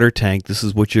freshwater tank, this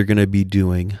is what you're going to be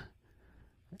doing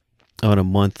on a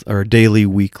month or daily,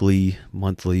 weekly,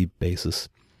 monthly basis.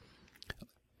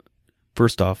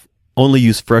 First off, only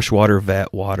use freshwater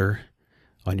vat water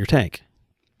on your tank.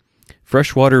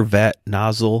 Freshwater vat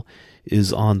nozzle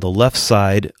is on the left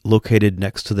side, located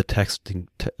next to the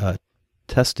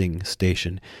testing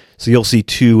station. So you'll see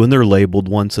two, and they're labeled.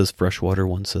 One says freshwater,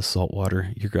 one says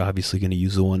saltwater. You're obviously going to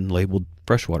use the one labeled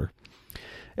freshwater.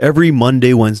 Every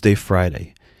Monday, Wednesday,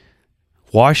 Friday,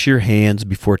 wash your hands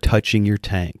before touching your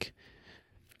tank.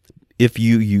 If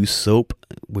you use soap,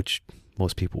 which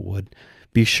most people would,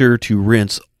 be sure to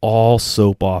rinse all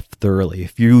soap off thoroughly.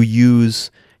 If you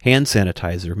use hand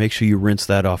sanitizer, make sure you rinse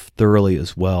that off thoroughly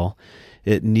as well.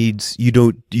 It needs you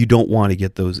don't want to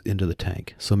get those into the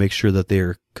tank, so make sure that they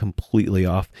are completely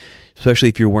off. Especially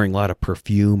if you're wearing a lot of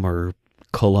perfume or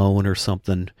cologne or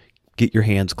something, get your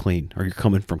hands clean, or you're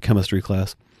coming from chemistry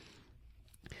class.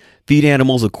 Feed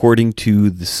animals according to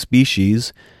the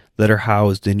species that are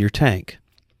housed in your tank.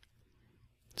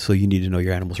 So you need to know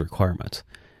your animal's requirements.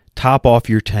 Top off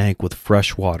your tank with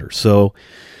fresh water. So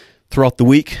throughout the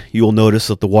week, you will notice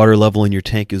that the water level in your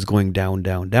tank is going down,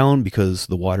 down, down because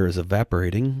the water is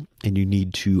evaporating, and you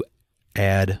need to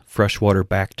add fresh water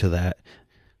back to that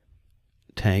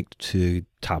tank to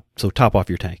top off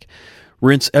your tank.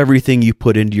 Rinse everything you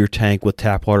put into your tank with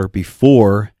tap water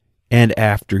before and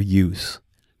after use.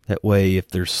 That way, if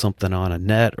there's something on a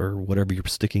net or whatever you're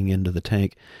sticking into the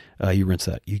tank, you rinse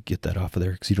that. You get that off of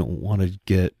there because you don't want to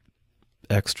get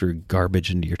extra garbage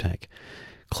into your tank.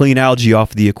 Clean algae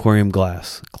off the aquarium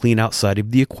glass. Clean outside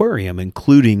of the aquarium,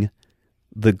 including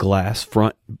the glass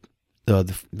front,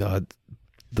 the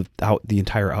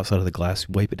entire outside of the glass.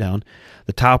 Wipe it down.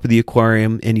 The top of the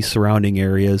aquarium, any surrounding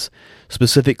areas.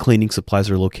 Specific cleaning supplies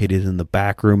are located in the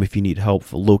back room. If you need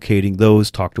help locating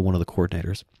those, talk to one of the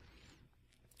coordinators.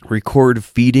 Record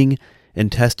feeding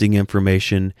and testing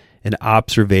information and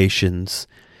observations.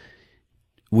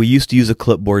 We used to use a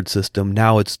clipboard system.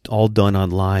 Now it's all done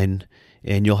online,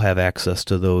 and you'll have access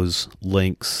to those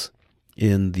links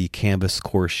in the Canvas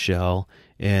course shell.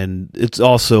 And it's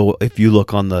also, if you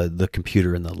look on the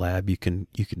computer in the lab, you can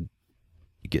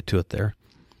get to it there.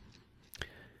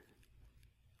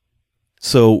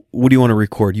 So what do you want to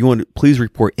record? You want to please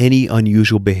report any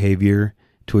unusual behavior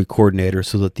to a coordinator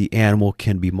so that the animal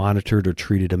can be monitored or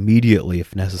treated immediately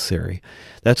if necessary.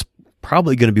 That's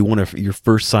probably going to be one of your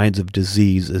first signs of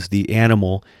disease, is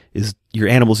your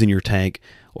animals in your tank,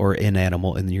 or an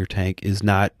animal in your tank is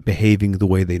not behaving the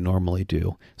way they normally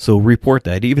do. So report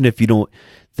that, even if you don't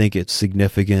think it's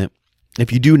significant.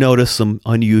 If you do notice some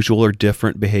unusual or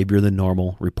different behavior than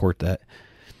normal, report that.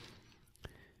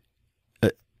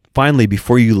 Finally,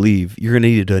 before you leave, you're going to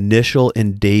need an initial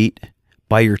and date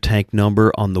by your tank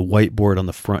number on the whiteboard on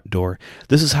the front door.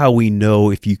 This is how we know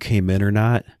if you came in or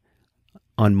not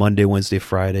on Monday, Wednesday,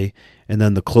 Friday, and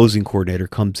then the closing coordinator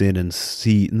comes in and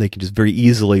they can just very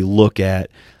easily look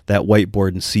at that whiteboard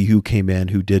and see who came in,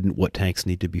 who didn't, what tanks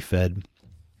need to be fed.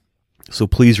 So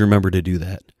please remember to do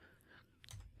that.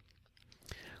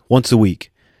 Once a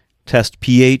week, test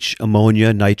pH,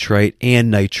 ammonia, nitrite,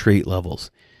 and nitrate levels.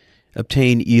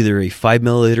 Obtain either a 5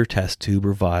 milliliter test tube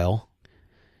or vial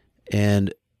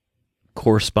and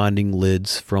corresponding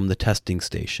lids from the testing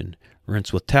station.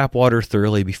 Rinse with tap water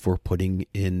thoroughly before putting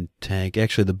in tank.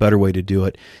 Actually, the better way to do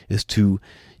it is to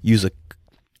use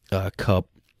a cup,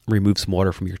 remove some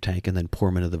water from your tank, and then pour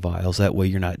them into the vials. That way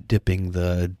you're not dipping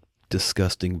the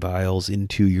disgusting vials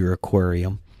into your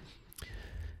aquarium.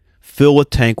 Fill with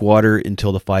tank water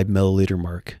until the 5 milliliter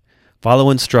mark. Follow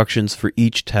instructions for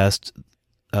each test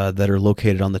that are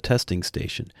located on the testing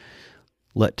station.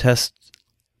 Let test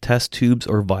tubes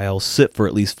or vials sit for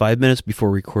at least 5 minutes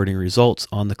before recording results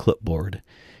on the clipboard.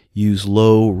 Use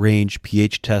low-range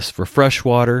pH tests for fresh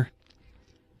water.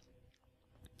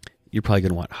 You're probably going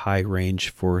to want high range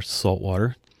for salt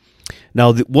water.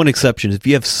 Now, the one exception is if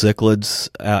you have cichlids,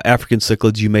 African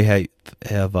cichlids, you may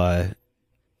have an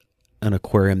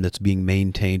aquarium that's being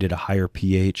maintained at a higher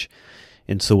pH.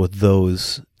 And so with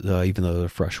those, even though they're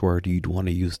freshwater, you'd want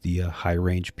to use the high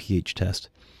range pH test.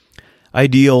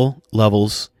 Ideal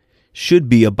levels should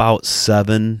be about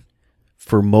 7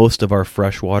 for most of our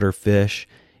freshwater fish,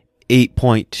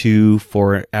 8.2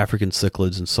 for African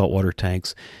cichlids and saltwater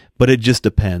tanks, but it just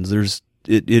depends.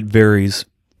 It varies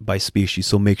by species,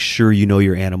 so make sure you know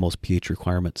your animal's pH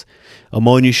requirements.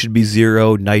 Ammonia should be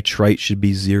 0, nitrite should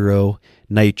be 0,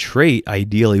 nitrate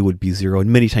ideally would be 0.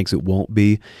 In many tanks it won't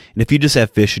be. And if you just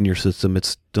have fish in your system,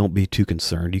 don't be too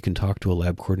concerned. You can talk to a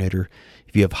lab coordinator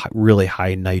if you have really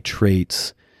high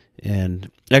nitrates. And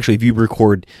actually, if you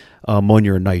record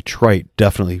ammonia or nitrite,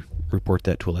 definitely report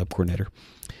that to a lab coordinator.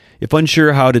 If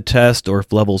unsure how to test or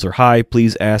if levels are high,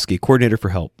 please ask a coordinator for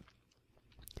help.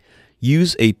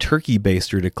 Use a turkey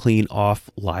baster to clean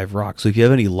off live rock. So if you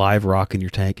have any live rock in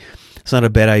your tank, it's not a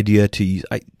bad idea to use.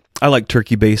 I like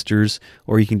turkey basters,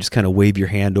 or you can just kind of wave your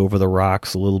hand over the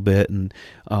rocks a little bit, and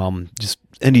just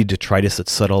any detritus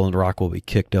that's settled in the rock will be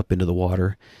kicked up into the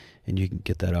water, and you can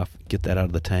get that out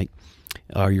of the tank.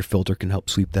 Your filter can help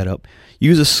sweep that up.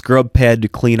 Use a scrub pad to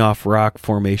clean off rock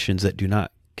formations that do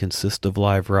not consist of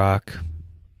live rock.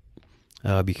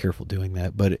 Be careful doing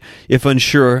that. But if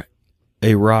unsure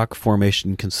a rock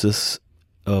formation consists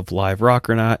of live rock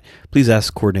or not, please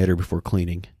ask the coordinator before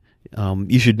cleaning.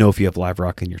 You should know if you have live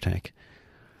rock in your tank.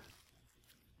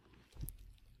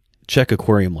 Check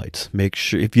aquarium lights. Make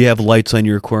sure if you have lights on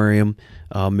your aquarium,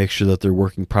 make sure that they're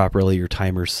working properly, your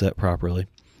timer's set properly.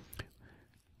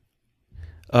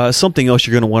 Something else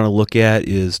you're going to want to look at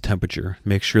is temperature.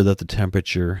 Make sure that the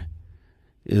temperature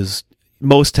is,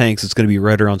 most tanks, it's going to be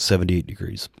right around 78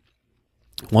 degrees.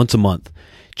 Once a month,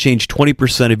 change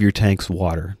 20% of your tank's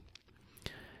water.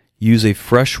 Use a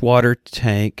freshwater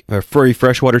tank, or for a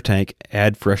freshwater tank,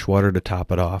 add fresh water to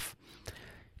top it off.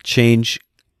 Change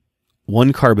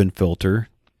one carbon filter.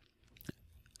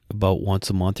 About once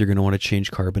a month, you're going to want to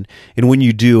change carbon. And when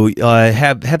you do,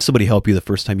 have somebody help you the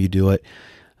first time you do it.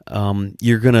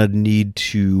 You're going to need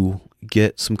to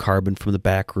get some carbon from the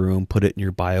back room, put it in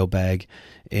your bio bag,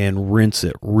 and rinse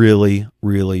it really,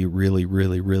 really, really,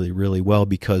 really, really, really well,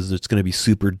 because it's going to be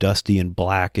super dusty and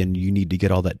black, and you need to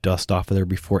get all that dust off of there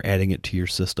before adding it to your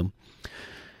system.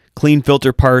 Clean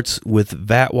filter parts with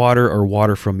vat water or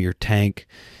water from your tank.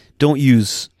 Don't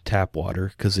use tap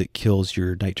water because it kills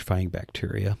your nitrifying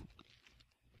bacteria.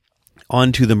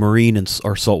 On to the marine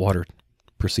or saltwater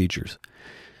procedures.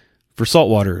 For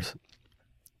saltwaters,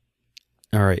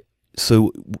 all right,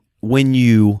 so when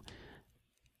you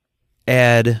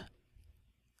add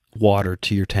water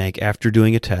to your tank after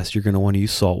doing a test, you're going to want to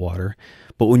use salt water.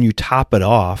 But when you top it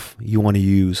off, you want to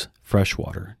use fresh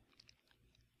water.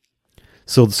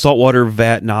 So the saltwater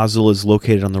vat nozzle is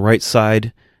located on the right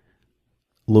side,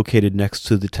 located next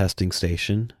to the testing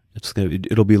station.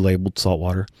 It'll be labeled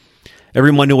saltwater.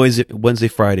 Every Monday, Wednesday,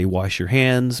 Friday, wash your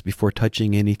hands before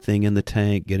touching anything in the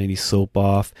tank. Get any soap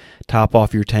off. Top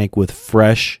off your tank with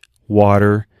fresh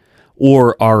water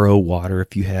or RO water.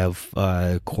 If you have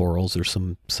corals or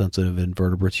some sensitive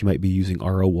invertebrates, you might be using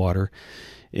RO water.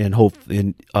 And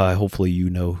hopefully you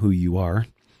know who you are.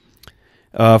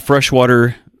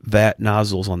 Freshwater vat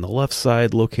nozzles on the left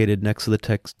side, located next to the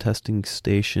testing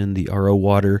station. The RO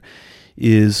water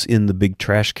is in the big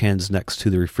trash cans next to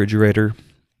the refrigerator.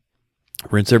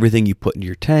 Rinse everything you put into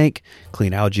your tank.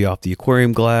 Clean algae off the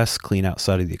aquarium glass. Clean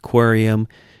outside of the aquarium,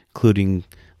 including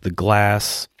the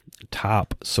glass,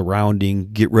 top,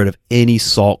 surrounding. Get rid of any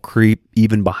salt creep,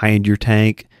 even behind your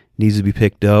tank. Needs to be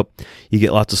picked up. You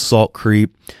get lots of salt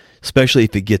creep, especially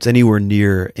if it gets anywhere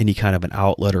near any kind of an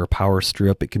outlet or a power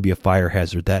strip. It can be a fire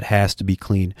hazard. That has to be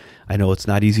clean. I know it's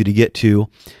not easy to get to,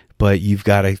 but you've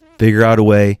got to figure out a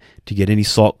way to get any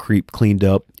salt creep cleaned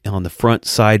up on the front,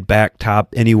 side, back,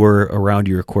 top, anywhere around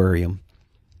your aquarium.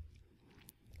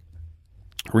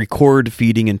 Record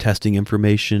feeding and testing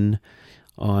information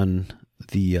on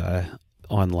the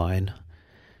online.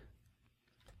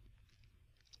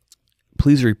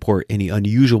 Please report any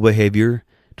unusual behavior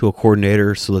to a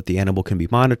coordinator so that the animal can be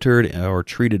monitored or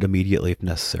treated immediately if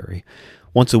necessary.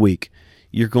 Once a week,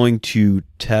 you're going to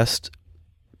test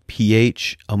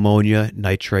pH, ammonia,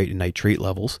 nitrite, and nitrate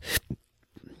levels.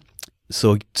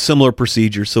 So similar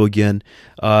procedure. So again,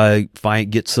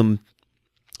 get some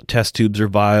test tubes or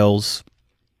vials,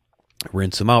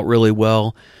 rinse them out really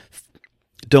well.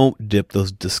 Don't dip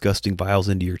those disgusting vials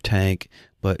into your tank,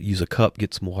 but use a cup,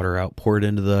 get some water out, pour it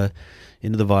into the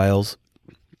vials,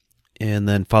 and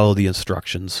then follow the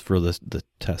instructions for the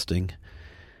testing.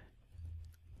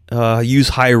 Use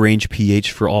high range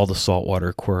pH for all the saltwater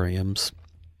aquariums.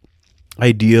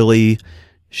 Ideally,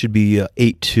 should be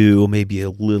 8.2, maybe a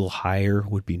little higher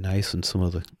would be nice in some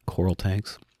of the coral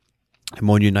tanks.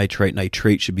 Ammonia nitrite,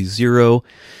 nitrate should be 0.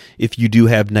 If you do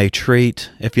have nitrate,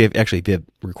 if you have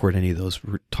record any of those,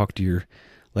 talk to your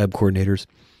lab coordinators.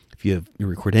 If you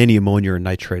record any ammonia or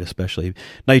nitrite, especially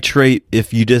nitrate,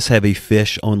 if you just have a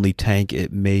fish-only tank,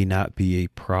 it may not be a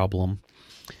problem.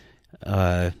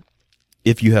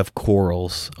 If you have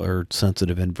corals or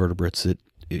sensitive invertebrates, it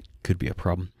could be a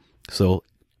problem. So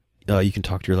you can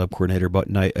talk to your lab coordinator about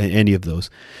any of those.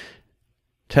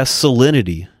 Test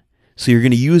salinity. So you're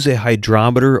going to use a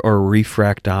hydrometer or a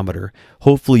refractometer.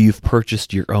 Hopefully you've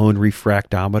purchased your own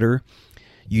refractometer.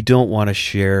 You don't want to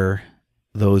share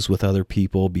those with other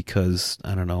people because,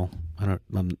 I'm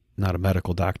not a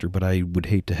medical doctor, but I would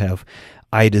hate to have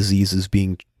eye diseases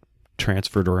being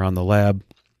transferred around the lab.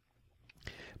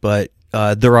 But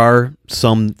there are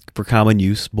some for common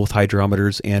use, both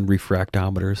hydrometers and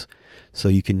refractometers. So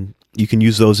you can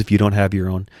use those if you don't have your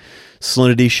own.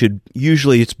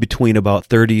 Salinity it's between about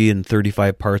 30 and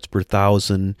 35 parts per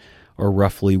thousand, or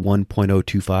roughly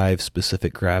 1.025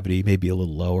 specific gravity, maybe a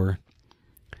little lower.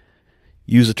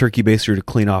 Use a turkey baster to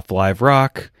clean off live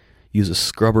rock. Use a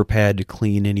scrubber pad to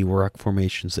clean any rock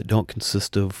formations that don't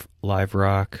consist of live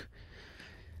rock.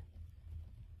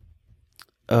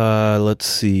 Let's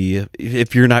see.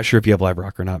 If you're not sure if you have live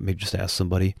rock or not, maybe just ask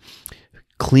somebody.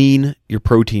 Clean your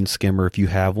protein skimmer if you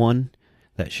have one.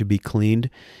 That should be cleaned.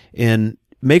 And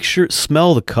make sure,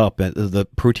 smell the cup, the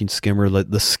protein skimmer.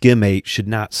 The skimmate should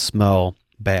not smell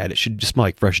bad. It should just smell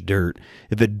like fresh dirt.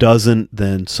 If it doesn't,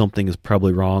 then something is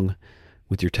probably wrong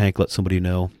with your tank. Let somebody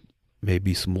know.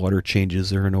 Maybe some water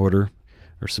changes are in order,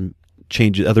 or some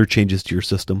other changes to your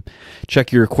system.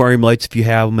 Check your aquarium lights if you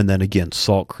have them, and then again,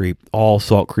 salt creep. All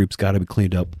salt creeps got to be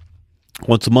cleaned up.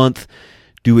 Once a month,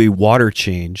 do a water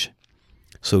change.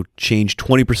 So change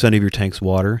 20% of your tank's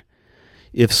water.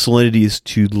 If salinity is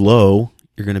too low,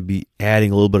 you're going to be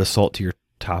adding a little bit of salt to your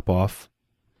top off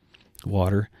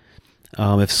water.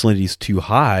 If salinity is too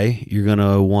high, you're going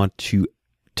to want to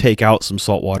take out some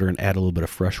salt water and add a little bit of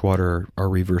fresh water or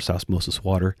reverse osmosis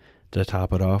water to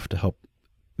top it off to help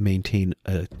maintain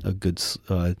a good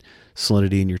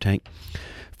salinity in your tank.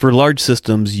 For large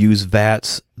systems, use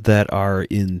vats that are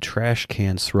in trash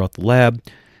cans throughout the lab.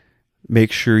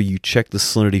 Make sure you check the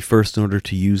salinity first in order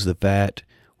to use the vat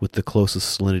with the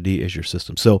closest salinity as your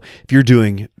system. So if you're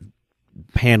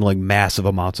handling massive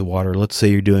amounts of water, let's say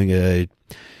you're doing a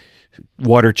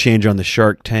water change on the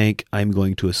shark tank, I'm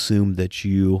going to assume that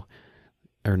you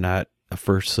are not a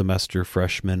first semester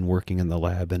freshman working in the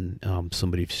lab and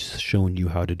somebody's shown you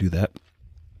how to do that.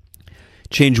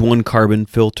 Change one carbon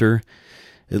filter,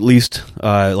 at least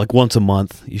like once a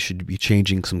month. You should be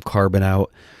changing some carbon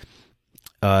out.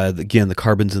 Again, the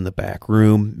carbon's in the back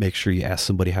room. Make sure you ask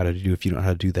somebody how to do. If you don't know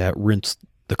how to do that, rinse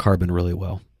the carbon really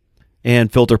well.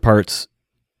 And filter parts,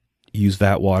 use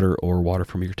vat water or water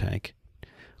from your tank.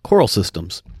 Coral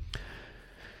systems.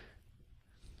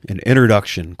 An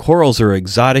introduction. Corals are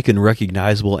exotic and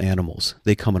recognizable animals.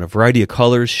 They come in a variety of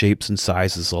colors, shapes, and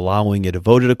sizes, allowing a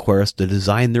devoted aquarist to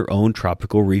design their own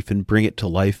tropical reef and bring it to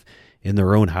life in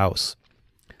their own house.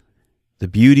 The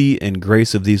beauty and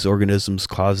grace of these organisms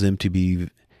cause them to be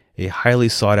a highly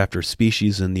sought-after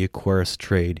species in the aquarist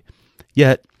trade.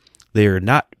 Yet, they are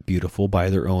not beautiful by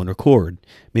their own accord.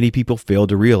 Many people fail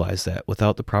to realize that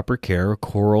without the proper care, a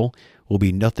coral will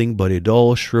be nothing but a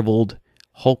dull, shriveled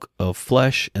hulk of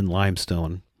flesh and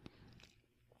limestone.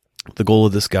 The goal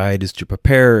of this guide is to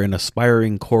prepare an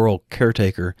aspiring coral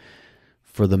caretaker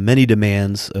for the many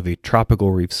demands of a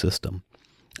tropical reef system,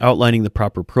 outlining the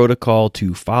proper protocol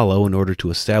to follow in order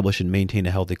to establish and maintain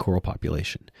a healthy coral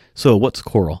population. So, what's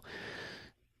coral?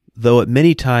 Though it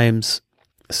many times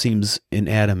seems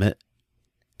inanimate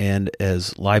and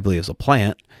as lively as a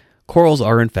plant, corals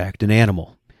are in fact an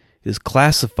animal. It is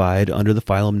classified under the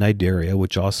phylum Cnidaria,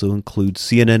 which also includes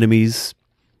sea anemones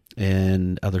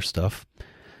and other stuff.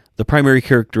 The primary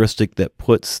characteristic that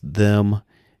puts them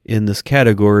in this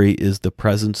category is the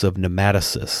presence of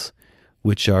nematocysts,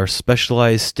 which are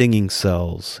specialized stinging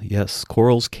cells. Yes,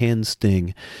 corals can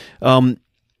sting. The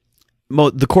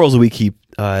corals that we keep,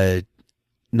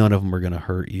 none of them are going to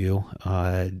hurt you.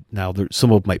 Now,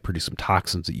 some of them might produce some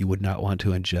toxins that you would not want to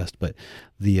ingest, but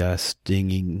the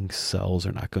stinging cells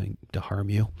are not going to harm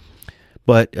you.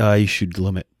 But you should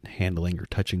limit handling or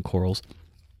touching corals.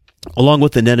 Along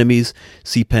with anemones,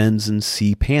 sea pens, and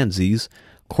sea pansies,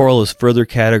 coral is further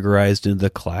categorized into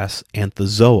the class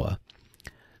Anthozoa.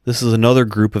 This is another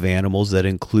group of animals that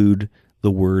include the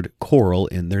word coral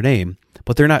in their name,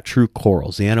 but they're not true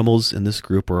corals. The animals in this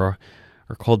group are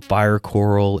called fire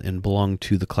coral and belong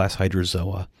to the class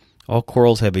Hydrozoa. All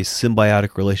corals have a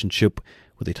symbiotic relationship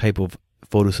with a type of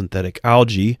photosynthetic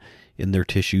algae in their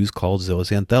tissues called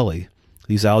zooxanthellae.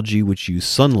 These algae, which use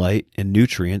sunlight and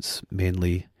nutrients,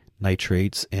 mainly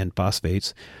nitrates and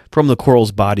phosphates, from the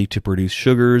coral's body to produce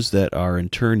sugars that are in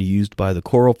turn used by the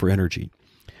coral for energy.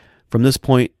 From this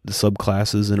point, the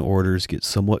subclasses and orders get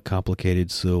somewhat complicated,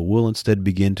 so we'll instead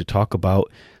begin to talk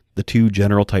about the two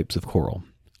general types of coral.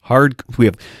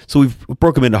 We've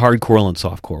broken them into hard coral and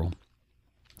soft coral.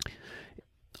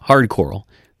 Hard coral.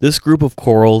 This group of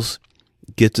corals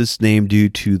gets its name due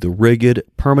to the rigid,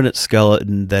 permanent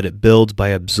skeleton that it builds by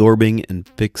absorbing and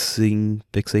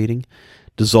fixating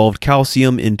dissolved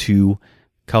calcium into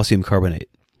calcium carbonate.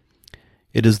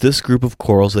 It is this group of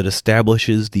corals that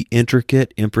establishes the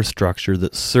intricate infrastructure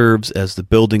that serves as the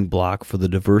building block for the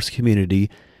diverse community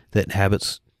that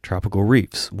inhabits tropical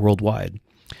reefs worldwide.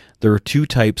 There are two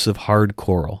types of hard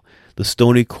coral, the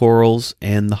stony corals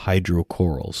and the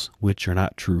hydrocorals, which are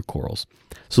not true corals.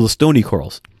 So the stony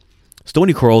corals.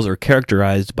 Stony corals are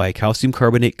characterized by a calcium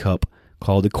carbonate cup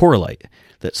called a corallite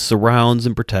that surrounds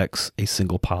and protects a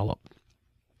single polyp.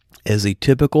 As a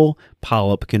typical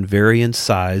polyp can vary in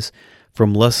size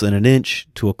from less than an inch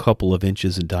to a couple of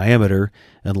inches in diameter,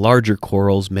 and larger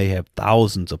corals may have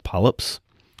thousands of polyps.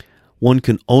 One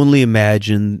can only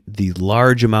imagine the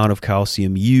large amount of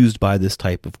calcium used by this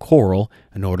type of coral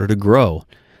in order to grow.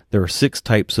 There are 6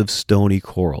 types of stony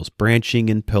corals: branching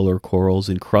and pillar corals,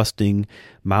 encrusting,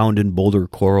 mound and boulder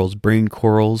corals, brain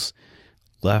corals,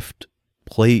 left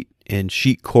plate and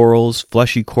sheet corals,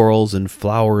 fleshy corals, and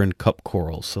flower and cup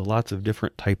corals. So lots of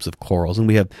different types of corals, and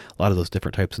we have a lot of those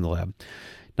different types in the lab.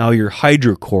 Now your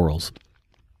hydrocorals.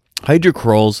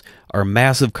 Hydrocorals are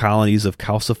massive colonies of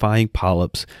calcifying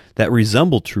polyps that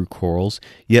resemble true corals,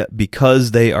 yet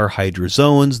because they are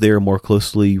hydrozoans, they are more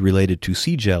closely related to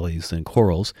sea jellies than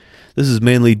corals. This is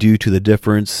mainly due to the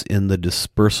difference in the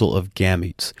dispersal of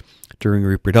gametes. During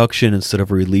reproduction, instead of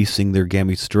releasing their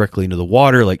gametes directly into the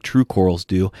water like true corals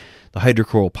do, the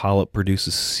hydrocoral polyp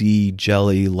produces sea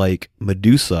jelly-like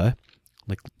medusa,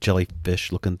 like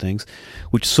jellyfish-looking things,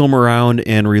 which swim around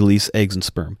and release eggs and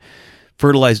sperm.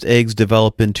 Fertilized eggs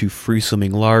develop into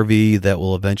free-swimming larvae that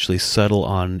will eventually settle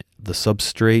on the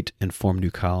substrate and form new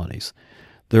colonies.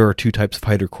 There are 2 types of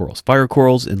hydrocorals: fire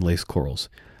corals and lace corals.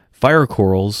 Fire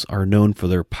corals are known for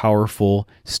their powerful,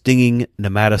 stinging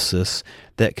nematocysts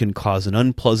that can cause an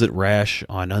unpleasant rash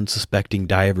on unsuspecting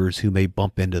divers who may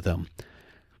bump into them.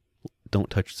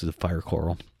 Don't touch the fire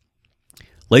coral.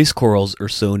 Lace corals are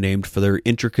so named for their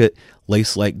intricate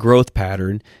lace-like growth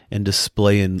pattern and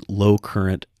display in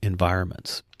low-current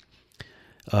environments.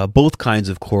 Both kinds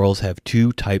of corals have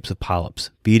 2 types of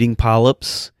polyps: feeding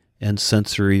polyps and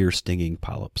sensory or stinging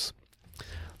polyps.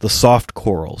 The soft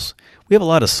corals. We have a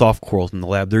lot of soft corals in the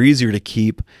lab. They're easier to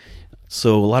keep,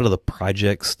 so a lot of the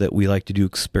projects that we like to do,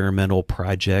 experimental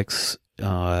projects,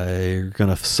 are going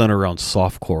to center around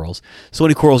soft corals.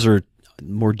 Stony corals are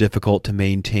more difficult to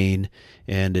maintain,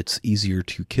 and it's easier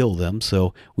to kill them.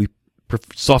 So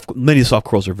many soft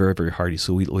corals are very, very hardy,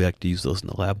 so we like to use those in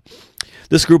the lab.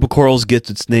 This group of corals gets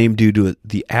its name due to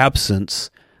the absence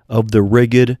of the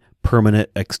rigid, permanent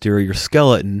exterior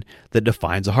skeleton that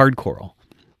defines a hard coral.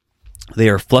 They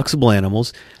are flexible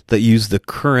animals that use the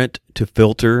current to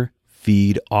filter,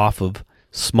 feed off of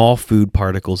small food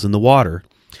particles in the water.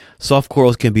 Soft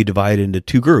corals can be divided into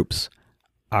 2 groups: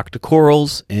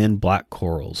 octocorals and black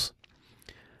corals.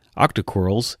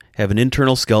 Octocorals have an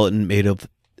internal skeleton made of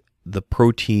the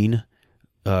protein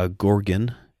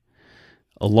gorgon,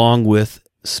 along with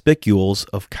spicules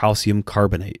of calcium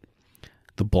carbonate.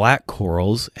 The black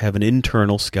corals have an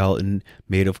internal skeleton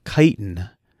made of chitin,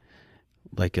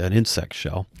 like an insect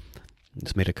shell.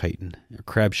 It's made of chitin, or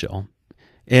crab shell,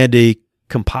 and a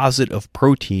composite of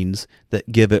proteins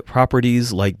that give it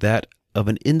properties like that of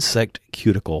an insect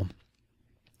cuticle.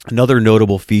 Another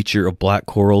notable feature of black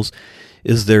corals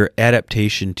is their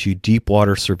adaptation to deep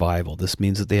water survival. This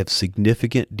means that they have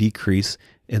significant decrease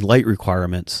in light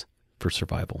requirements for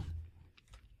survival.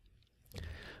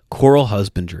 Coral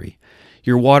husbandry.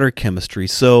 Your water chemistry.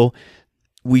 So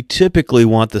we typically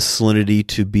want the salinity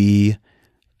to be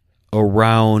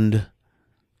around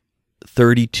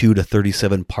 32 to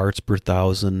 37 parts per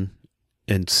thousand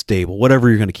and stable. Whatever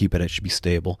you're going to keep it at should be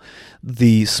stable.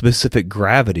 The specific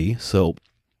gravity,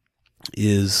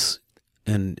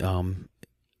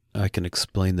 I can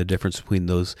explain the difference between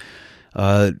those.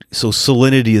 So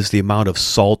salinity is the amount of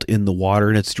salt in the water,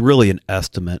 and it's really an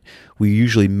estimate. We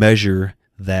usually measure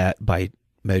that by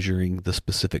measuring the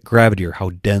specific gravity, or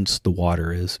how dense the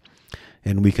water is.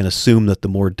 And we can assume that the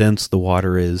more dense the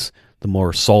water is, the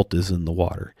more salt is in the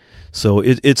water. So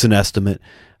it's an estimate,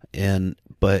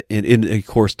 but of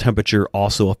course temperature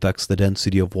also affects the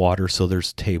density of water. So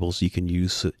there's tables you can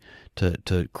use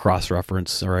to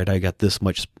cross-reference. All right, I got this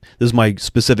much. This is my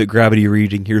specific gravity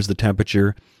reading. Here's the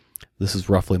temperature. This is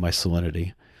roughly my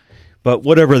salinity. But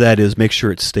whatever that is, make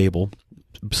sure it's stable,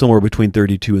 somewhere between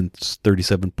 32 and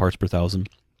 37 parts per thousand.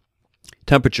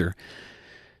 Temperature,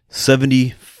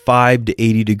 75 to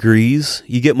 80 degrees.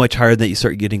 You get much higher than that, you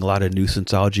start getting a lot of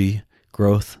nuisance algae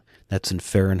growth. That's in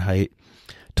Fahrenheit.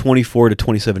 24 to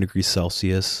 27 degrees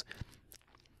Celsius.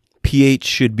 pH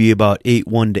should be about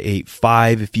 8.1 to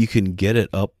 8.5. If you can get it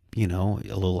up, a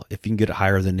little, if you can get it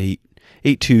higher than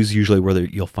 8.2 is usually where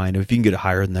you'll find it. If you can get it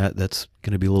higher than that, that's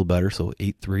going to be a little better. So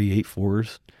 8.3, 8.4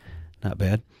 is not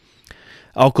bad.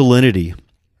 Alkalinity.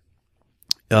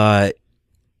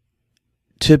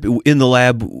 In the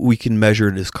lab, we can measure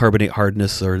it as carbonate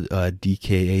hardness, or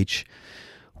DKH,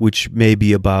 which may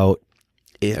be about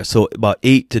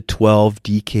 8 to 12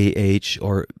 DKH,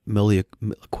 or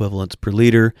milliequivalents per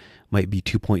liter, might be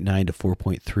 2.9 to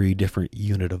 4.3, different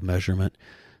unit of measurement.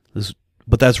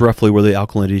 But that's roughly where the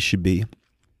alkalinity should be.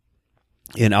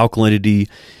 And alkalinity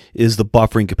is the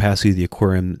buffering capacity of the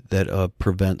aquarium that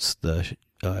prevents the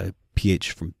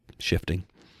pH from shifting.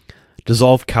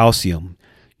 Dissolved calcium.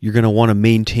 You're going to want to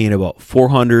maintain about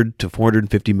 400 to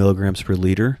 450 milligrams per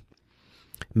liter.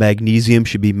 Magnesium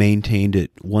should be maintained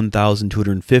at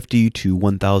 1,250 to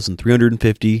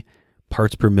 1,350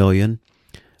 parts per million.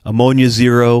 Ammonia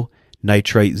 0,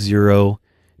 nitrite 0,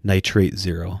 nitrate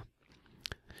 0.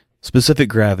 Specific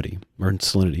gravity, or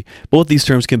salinity. Both these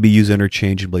terms can be used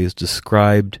interchangeably as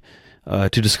described to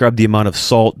describe the amount of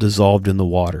salt dissolved in the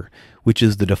water, which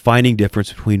is the defining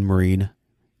difference between marine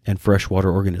and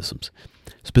freshwater organisms.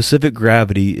 Specific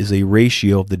gravity is a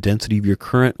ratio of the density of your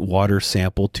current water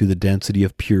sample to the density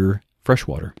of pure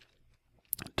freshwater.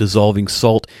 Dissolving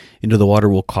salt into the water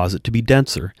will cause it to be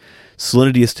denser.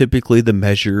 Salinity is typically the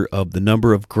measure of the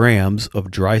number of grams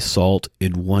of dry salt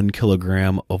in 1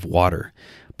 kilogram of water.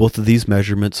 Both of these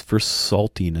measurements for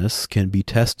saltiness can be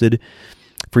tested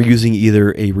for using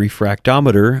either a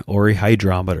refractometer or a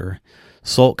hydrometer.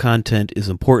 Salt content is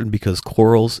important because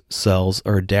corals' cells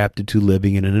are adapted to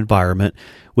living in an environment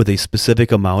with a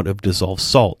specific amount of dissolved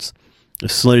salts. If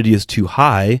salinity is too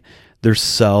high, their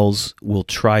cells will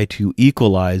try to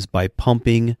equalize by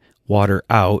pumping water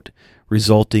out,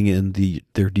 resulting in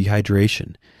their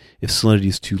dehydration. If salinity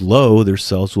is too low, their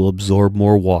cells will absorb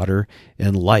more water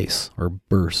and lyse, or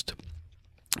burst.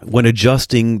 When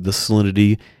adjusting the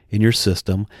salinity in your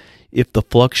system, if the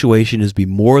fluctuation is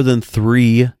more than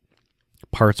 3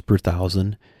 parts per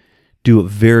thousand, do it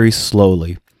very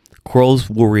slowly. Corals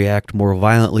will react more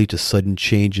violently to sudden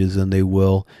changes than they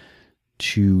will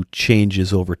to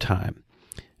changes over time.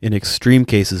 In extreme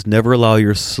cases, never allow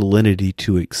your salinity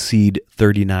to exceed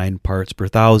 39 parts per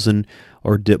thousand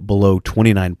or dip below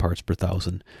 29 parts per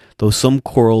thousand. Though some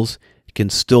corals can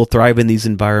still thrive in these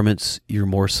environments, your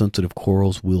more sensitive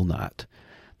corals will not.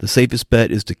 The safest bet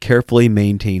is to carefully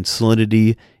maintain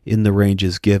salinity in the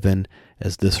ranges given,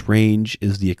 as this range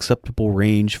is the acceptable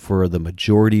range for the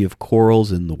majority of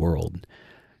corals in the world.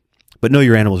 But know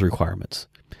your animal's requirements.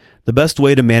 The best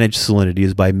way to manage salinity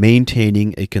is by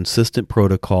maintaining a consistent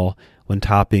protocol when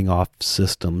topping off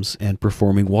systems and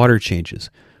performing water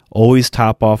changes. Always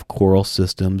top off coral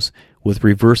systems with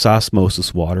reverse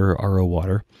osmosis water, RO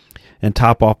water, and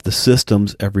top off the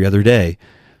systems every other day.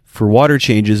 For water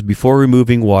changes, before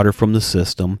removing water from the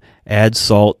system, add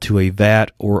salt to a vat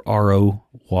or RO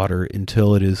water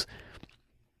until it is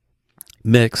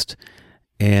mixed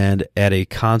and at a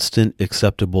constant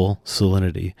acceptable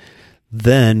salinity.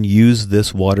 Then use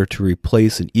this water to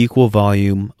replace an equal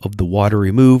volume of the water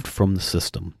removed from the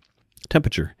system.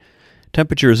 Temperature.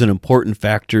 Temperature is an important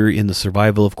factor in the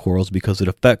survival of corals because it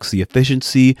affects the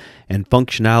efficiency and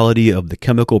functionality of the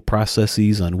chemical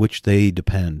processes on which they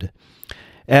depend.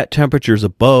 At temperatures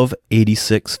above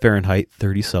 86 Fahrenheit,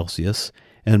 30 Celsius,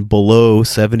 and below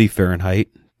 70 Fahrenheit,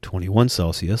 21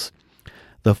 Celsius,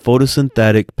 the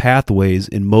photosynthetic pathways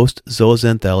in most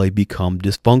zooxanthellae become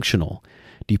dysfunctional,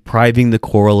 depriving the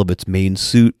coral of its main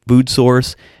food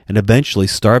source and eventually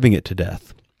starving it to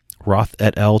death. Roth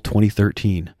et al.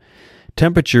 2013.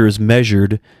 Temperature is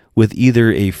measured with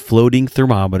either a floating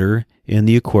thermometer in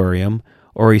the aquarium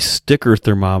or a sticker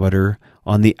thermometer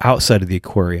on the outside of the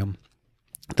aquarium.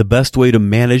 The best way to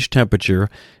manage temperature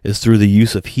is through the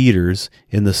use of heaters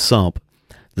in the sump.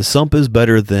 The sump is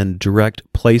better than direct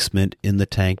placement in the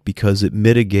tank because it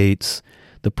mitigates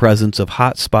the presence of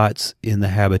hot spots in the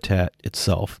habitat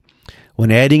itself. When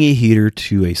adding a heater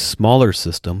to a smaller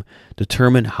system,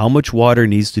 determine how much water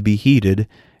needs to be heated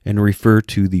and refer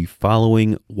to the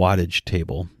following wattage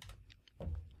table.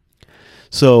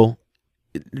 So,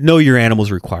 know your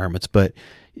animal's requirements, but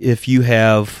if you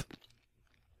have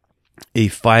a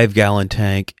 5-gallon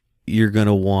tank, you're going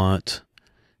to want,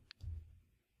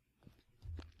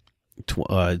 it's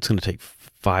going to take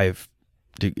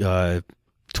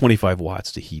 25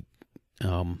 watts to heat,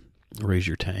 raise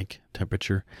your tank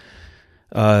temperature.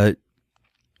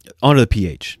 Onto the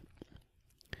pH.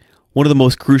 One of the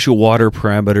most crucial water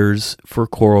parameters for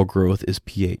coral growth is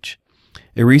pH.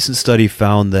 A recent study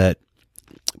found that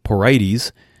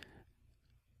Porites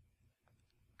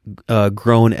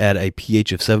grown at a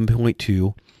pH of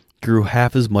 7.2 grew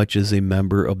half as much as a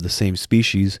member of the same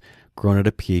species grown at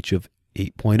a pH of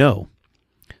 8.0.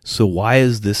 So why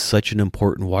is this such an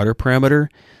important water parameter?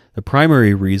 The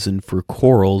primary reason for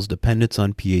corals' dependence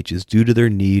on pH is due to their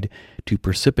need to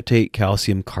precipitate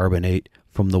calcium carbonate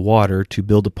from the water to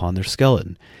build upon their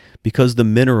skeleton. Because the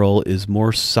mineral is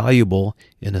more soluble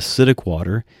in acidic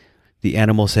water, the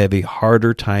animals have a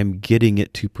harder time getting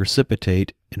it to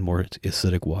precipitate in more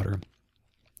acidic water.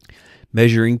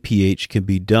 Measuring pH can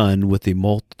be done with a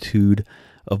multitude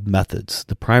of methods.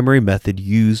 The primary method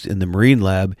used in the marine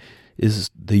lab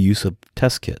is the use of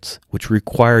test kits, which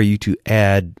require you to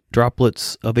add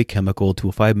droplets of a chemical to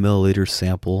a 5 milliliter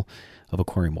sample of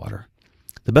aquarium water.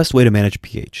 The best way to manage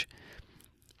pH.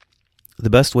 The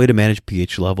best way to manage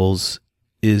pH levels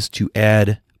is to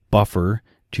add buffer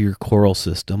to your coral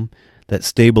system that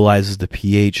stabilizes the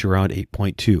pH around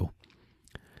 8.2.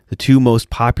 The two most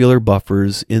popular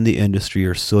buffers in the industry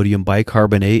are sodium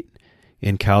bicarbonate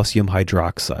and calcium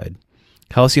hydroxide.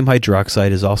 Calcium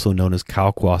hydroxide is also known as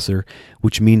Kalkwasser,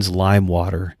 which means lime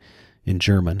water in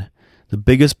German. The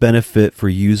biggest benefit for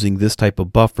using this type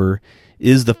of buffer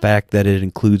is the fact that it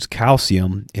includes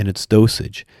calcium in its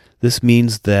dosage. This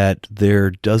means that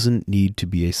there doesn't need to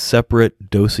be a separate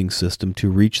dosing system to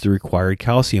reach the required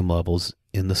calcium levels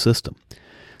in the system.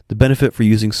 The benefit for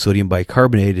using sodium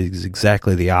bicarbonate is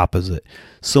exactly the opposite.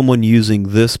 Someone using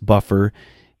this buffer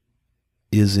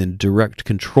is in direct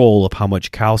control of how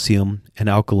much calcium and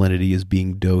alkalinity is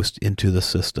being dosed into the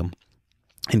system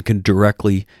and can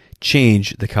directly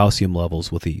change the calcium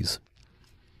levels with ease.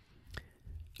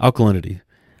 Alkalinity.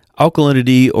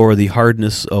 Alkalinity, or the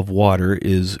hardness of water,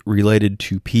 is related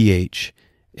to pH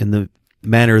in the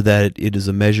manner that it is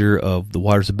a measure of the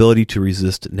water's ability to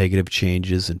resist negative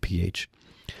changes in pH.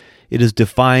 It is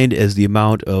defined as the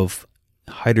amount of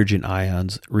hydrogen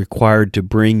ions required to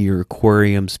bring your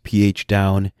aquarium's pH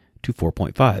down to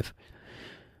 4.5.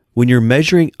 When you're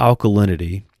measuring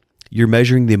alkalinity, you're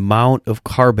measuring the amount of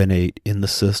carbonate in the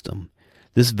system.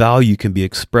 This value can be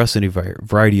expressed in a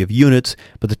variety of units,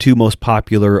 but the two most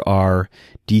popular are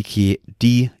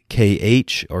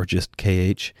DKH, or just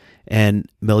KH, and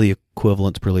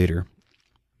milliequivalents per liter.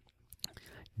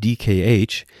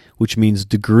 DKH, which means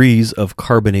degrees of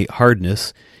carbonate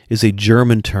hardness, is a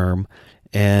German term,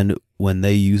 and when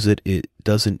they use it, it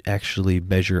doesn't actually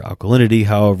measure alkalinity.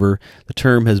 However, the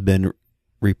term has been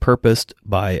repurposed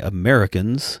by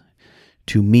Americans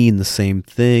to mean the same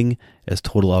thing as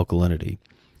total alkalinity.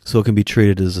 So it can be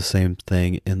treated as the same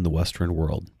thing in the Western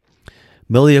world.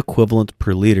 Milliequivalents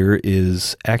per liter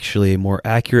is actually a more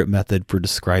accurate method for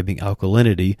describing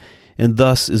alkalinity and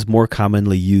thus is more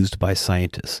commonly used by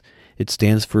scientists. It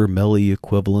stands for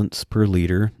milliequivalents per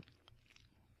liter.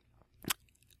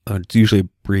 It's usually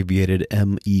abbreviated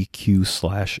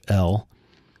MEQ/L,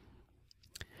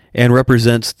 and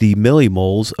represents the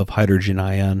millimoles of hydrogen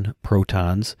ion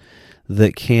protons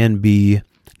that can be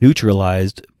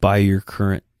neutralized by your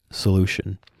current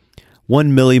solution.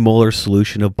 1 millimolar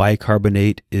solution of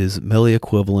bicarbonate is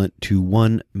milliequivalent to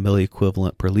 1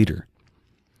 milliequivalent per liter,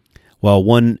 while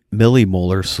 1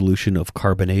 millimolar solution of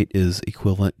carbonate is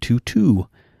equivalent to 2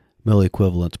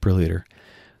 milliequivalents per liter.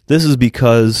 This is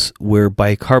because where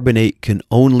bicarbonate can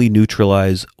only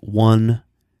neutralize 1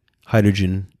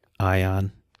 hydrogen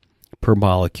ion per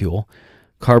molecule,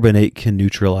 carbonate can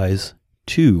neutralize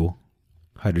 2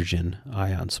 hydrogen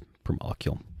ions per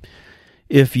molecule.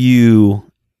 If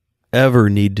you ever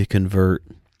need to convert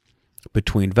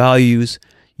between values,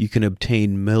 you can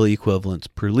obtain milliequivalents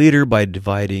per liter by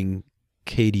dividing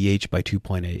KDH by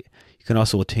 2.8. You can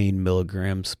also attain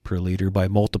milligrams per liter by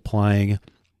multiplying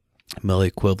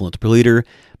milliequivalents per liter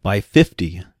by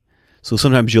 50. So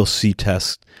sometimes you'll see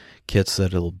test kits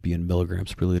that it'll be in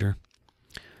milligrams per liter.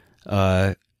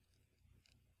 The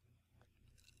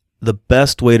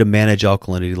best way to manage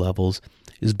alkalinity levels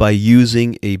is by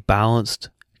using a balanced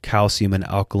calcium and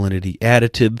alkalinity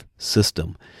additive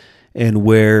system. And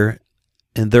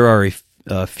there are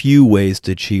a few ways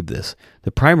to achieve this.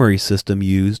 The primary system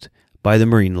used by the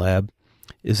Marine Lab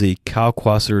is a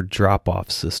Kalkwasser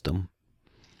drop-off system,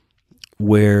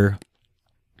 where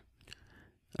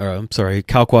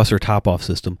kalkwasser top-off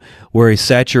system, where a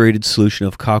saturated solution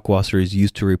of kalkwasser is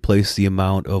used to replace the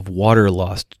amount of water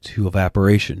lost to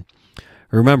evaporation.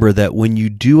 Remember that when you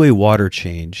do a water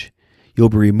change, you'll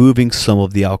be removing some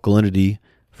of the alkalinity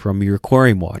from your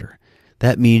aquarium water.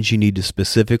 That means you need to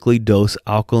specifically dose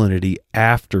alkalinity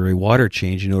after a water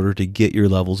change in order to get your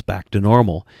levels back to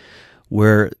normal,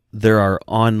 where there are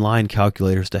online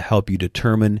calculators to help you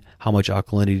determine how much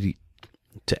alkalinity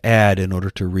to add in order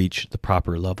to reach the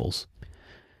proper levels.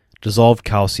 Dissolved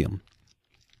calcium.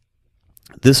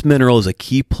 This mineral is a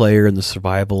key player in the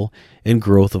survival and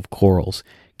growth of corals,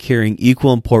 carrying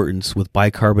equal importance with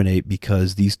bicarbonate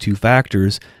because these two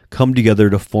factors come together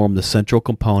to form the central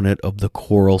component of the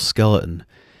coral skeleton.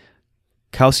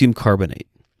 Calcium carbonate.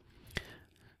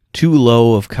 Too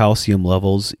low of calcium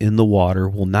levels in the water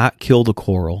will not kill the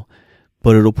coral,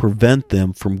 but it'll prevent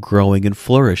them from growing and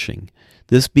flourishing.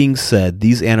 This being said,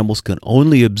 these animals can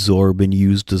only absorb and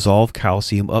use dissolved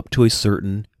calcium up to a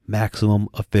certain maximum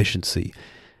efficiency.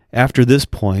 After this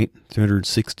point,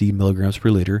 360 milligrams per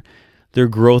liter, their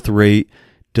growth rate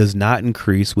does not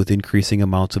increase with increasing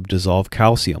amounts of dissolved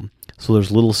calcium, so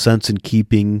there's little sense in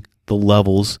keeping the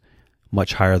levels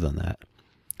much higher than that.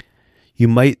 You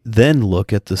might then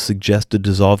look at the suggested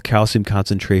dissolved calcium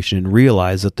concentration and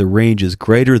realize that the range is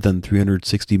greater than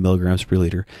 360 milligrams per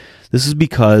liter. This is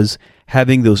because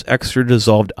having those extra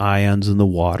dissolved ions in the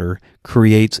water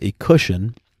creates a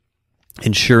cushion,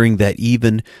 ensuring that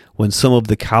even when some of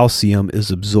the calcium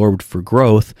is absorbed for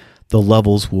growth, the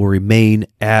levels will remain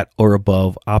at or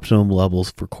above optimum levels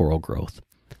for coral growth.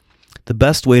 The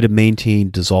best way to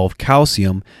maintain dissolved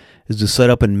calcium is to set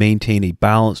up and maintain a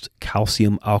balanced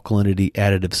calcium alkalinity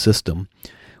additive system,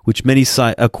 which many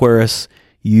aquarists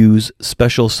use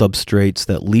special substrates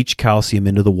that leach calcium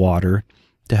into the water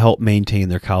to help maintain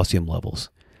their calcium levels.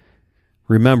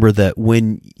 Remember that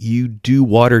when you do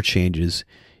water changes,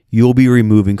 you'll be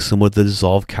removing some of the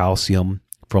dissolved calcium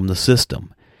from the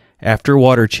system. After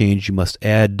water change, you must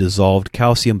add dissolved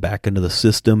calcium back into the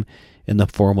system in the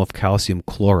form of calcium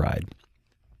chloride.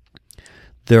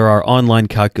 There are online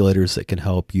calculators that can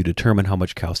help you determine how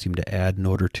much calcium to add in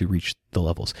order to reach the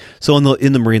levels. So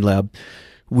in the marine lab,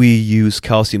 we use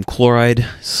calcium chloride,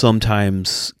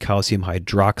 sometimes calcium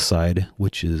hydroxide,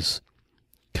 which is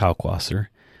kalkwasser,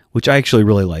 which I actually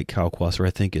really like kalkwasser.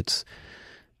 I think it's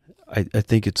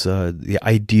the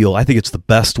ideal. I think it's the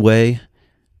best way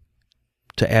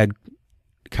to add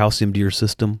calcium to your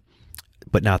system,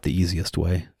 but not the easiest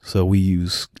way. So we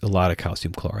use a lot of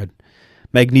calcium chloride.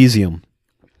 Magnesium.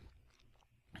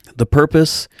 The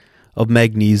purpose of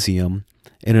magnesium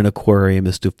in an aquarium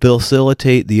is to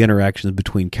facilitate the interactions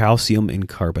between calcium and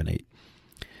carbonate.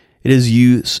 Its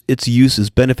use is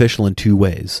beneficial in two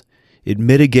ways. It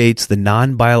mitigates the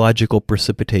non-biological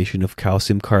precipitation of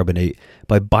calcium carbonate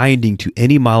by binding to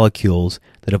any molecules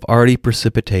that have already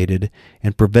precipitated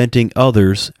and preventing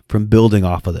others from building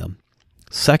off of them.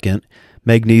 Second,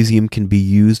 magnesium can be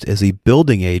used as a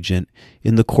building agent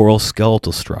in the coral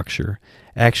skeletal structure,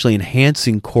 actually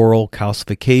enhancing coral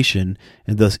calcification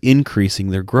and thus increasing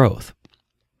their growth.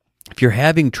 If you're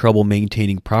having trouble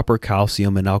maintaining proper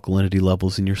calcium and alkalinity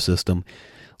levels in your system,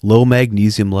 low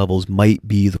magnesium levels might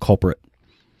be the culprit.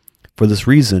 For this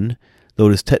reason, though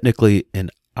it is technically an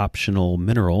optional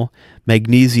mineral,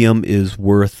 magnesium is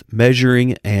worth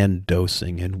measuring and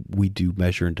dosing, and we do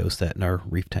measure and dose that in our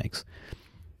reef tanks.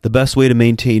 The best way to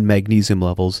maintain magnesium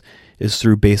levels is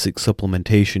through basic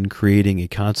supplementation, creating a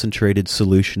concentrated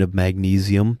solution of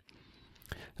magnesium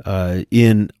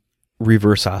in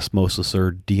reverse osmosis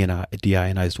or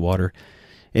deionized water,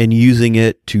 and using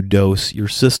it to dose your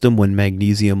system when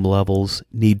magnesium levels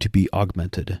need to be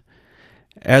augmented.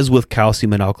 As with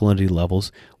calcium and alkalinity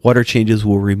levels, water changes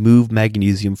will remove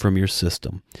magnesium from your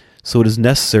system, so it is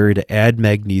necessary to add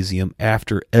magnesium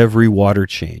after every water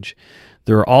change.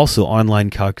 There are also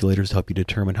online calculators to help you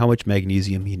determine how much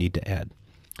magnesium you need to add.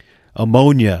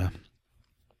 Ammonia.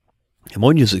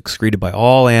 Ammonia is excreted by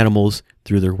all animals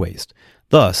through their waste.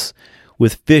 Thus,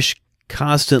 with fish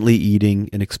constantly eating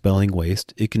and expelling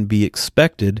waste, it can be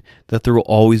expected that there will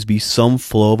always be some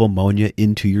flow of ammonia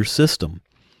into your system.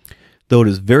 Though it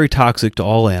is very toxic to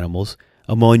all animals,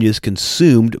 ammonia is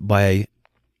consumed by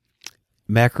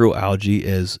macroalgae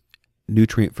as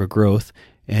nutrient for growth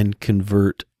and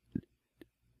converted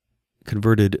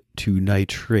to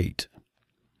nitrate.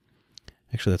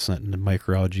 Actually, that's not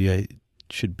microalgae. It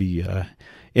should be,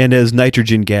 and as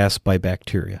nitrogen gas by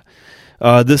bacteria.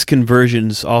 This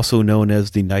conversion is also known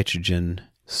as the nitrogen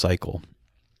cycle,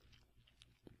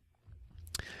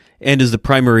 and is the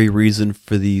primary reason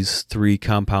for these three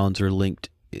compounds are linked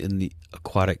in the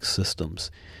aquatic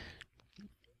systems.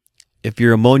 If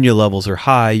your ammonia levels are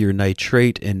high, your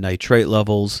nitrate and nitrite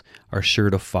levels are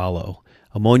sure to follow.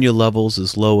 Ammonia levels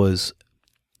as low as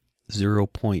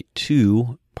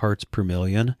 0.2 parts per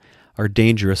million are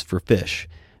dangerous for fish,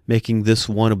 making this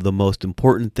one of the most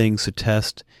important things to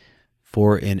test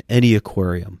for in any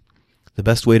aquarium. The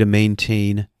best way to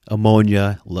maintain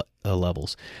ammonia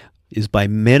levels is by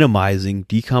minimizing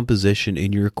decomposition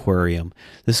in your aquarium.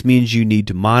 This means you need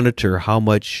to monitor how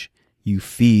much you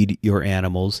feed your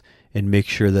animals and make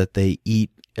sure that they eat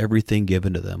everything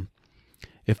given to them.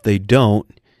 If they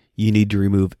don't, you need to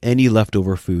remove any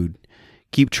leftover food.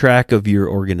 Keep track of your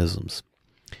organisms.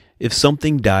 If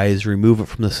something dies, remove it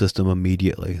from the system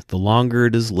immediately. The longer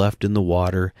it is left in the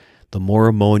water, the more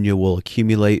ammonia will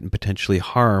accumulate and potentially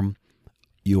harm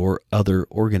your other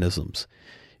organisms.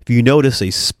 If you notice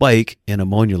a spike in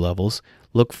ammonia levels,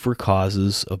 look for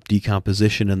causes of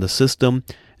decomposition in the system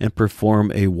and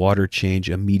perform a water change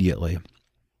immediately.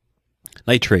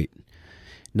 Nitrate.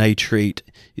 Nitrate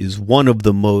is one of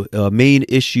the main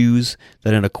issues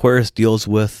that an aquarist deals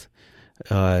with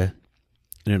in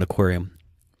an aquarium.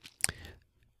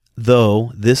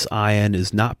 Though this ion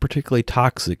is not particularly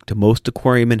toxic to most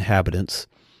aquarium inhabitants,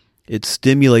 it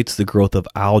stimulates the growth of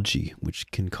algae, which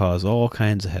can cause all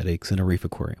kinds of headaches in a reef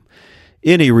aquarium.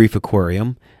 In a reef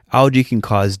aquarium, algae can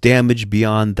cause damage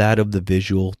beyond that of the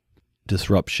visual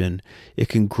disruption. It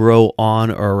can grow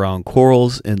on or around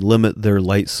corals and limit their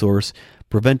light source,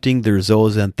 preventing their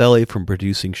zooxanthellae from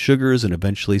producing sugars and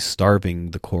eventually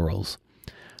starving the corals.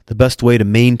 The best way to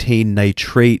maintain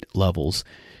nitrate levels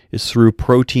is through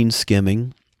protein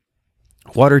skimming,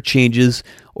 water changes,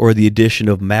 or the addition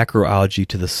of macroalgae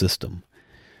to the system.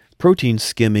 Protein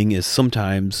skimming is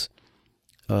something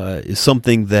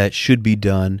that should be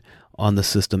done on the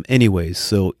system anyways.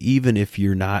 So even if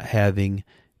you're not having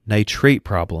nitrate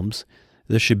problems,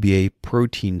 there should be a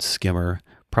protein skimmer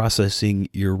processing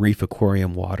your reef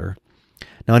aquarium water.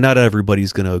 Now, not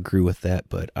everybody's going to agree with that,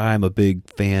 but I'm a big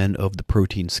fan of the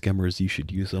protein skimmers. You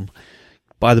should use them.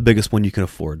 Buy the biggest one you can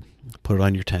afford. Put it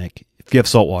on your tank. If you have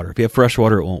salt water, if you have fresh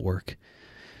water, it won't work.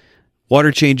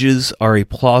 Water changes are a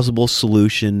plausible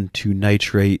solution to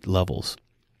nitrate levels.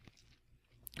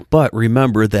 But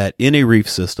remember that in a reef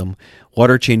system,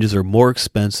 water changes are more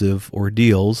expensive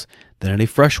ordeals than in a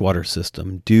freshwater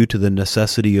system due to the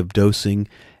necessity of dosing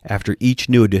after each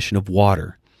new addition of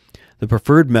water. The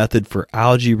preferred method for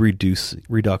algae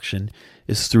reduction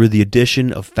is through the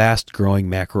addition of fast-growing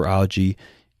macroalgae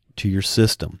to your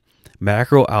system.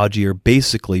 Macroalgae are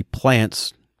basically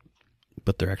plants,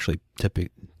 but they're actually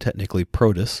technically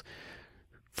protists,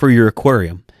 for your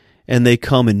aquarium, and they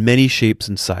come in many shapes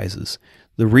and sizes.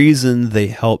 The reason they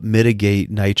help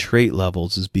mitigate nitrate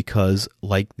levels is because,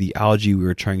 like the algae we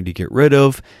were trying to get rid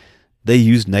of, they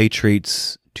use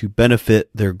nitrates to benefit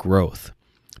their growth.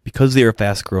 Because they are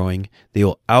fast-growing, they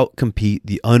will outcompete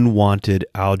the unwanted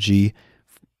algae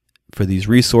for these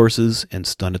resources and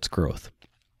stunt its growth.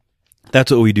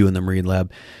 That's what we do in the Marine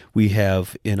Lab. We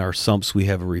have, in our sumps, we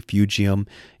have a refugium,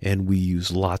 and we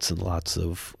use lots and lots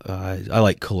of, I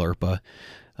like Caulerpa.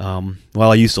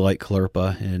 I used to like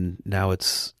Caulerpa, and now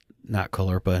it's not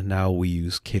Caulerpa. Now we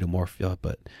use Chaetomorphia,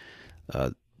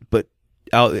 but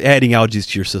adding algae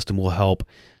to your system will help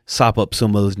sop up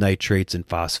some of those nitrates and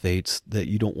phosphates that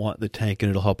you don't want in the tank, and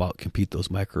it'll help out compete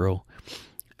those micro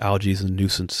algae and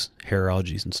nuisance hair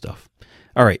algae and stuff.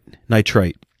 All right,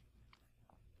 nitrite.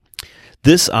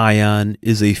 This ion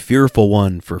is a fearful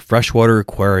one for freshwater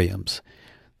aquariums.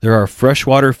 There are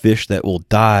freshwater fish that will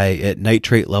die at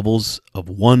nitrate levels of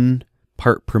 1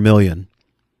 part per million,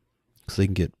 so they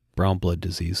can get brown blood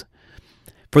disease.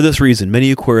 For this reason,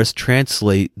 many aquarists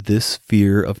translate this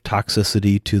fear of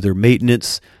toxicity to their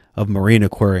maintenance of marine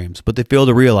aquariums, but they fail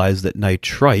to realize that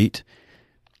nitrite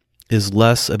is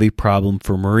less of a problem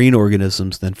for marine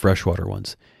organisms than freshwater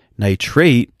ones.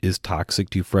 Nitrate is toxic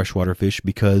to freshwater fish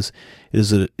because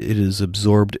it is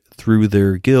absorbed through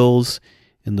their gills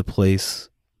in the place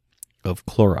of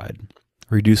chloride,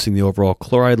 reducing the overall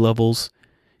chloride levels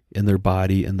in their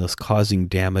body and thus causing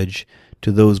damage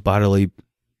to those bodily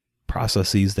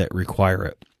processes that require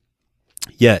it.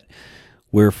 Yet,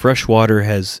 where freshwater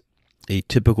has a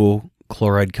typical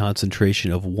chloride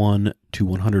concentration of 1 to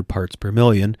 100 parts per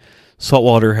million,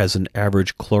 saltwater has an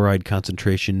average chloride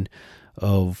concentration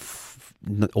of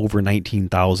over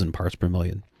 19,000 parts per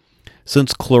million.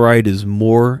 Since chloride is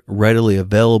more readily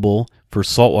available for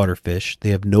saltwater fish, they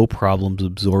have no problems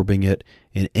absorbing it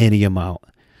in any amount.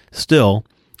 Still,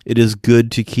 It is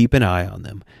good to keep an eye on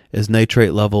them, as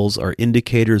nitrate levels are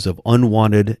indicators of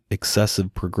unwanted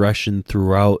excessive progression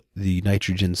throughout the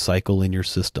nitrogen cycle in your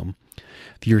system.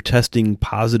 If you're testing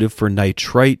positive for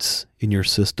nitrites in your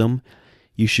system,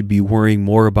 you should be worrying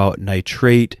more about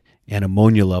nitrate and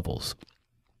ammonia levels,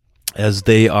 as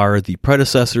they are the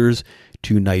predecessors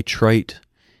to nitrite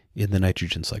in the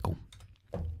nitrogen cycle.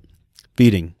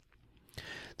 Feeding.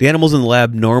 The animals in the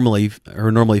lab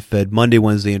are normally fed Monday,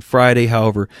 Wednesday, and Friday.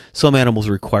 However, some animals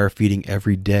require feeding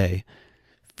every day.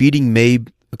 Feeding may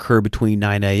occur between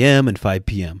 9 a.m. and 5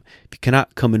 p.m. If you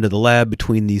cannot come into the lab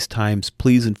between these times,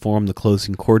 please inform the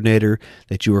closing coordinator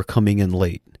that you are coming in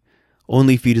late.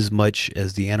 Only feed as much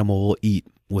as the animal will eat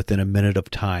within a minute of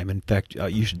time. In fact,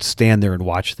 you should stand there and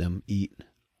watch them eat.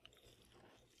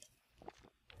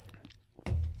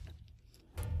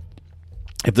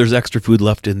 If there's extra food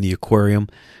left in the aquarium,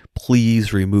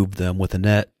 please remove them with a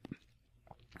net.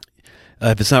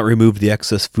 If it's not removed, the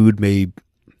excess food may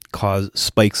cause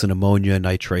spikes in ammonia,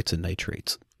 nitrites, and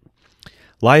nitrates.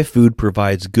 Live food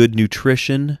provides good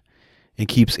nutrition and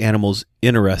keeps animals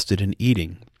interested in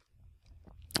eating.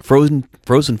 Frozen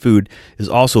food is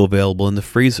also available in the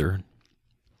freezer.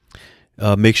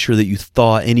 Make sure that you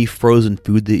thaw any frozen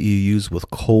food that you use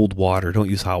with cold water. Don't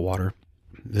use hot water.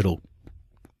 It'll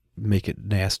make it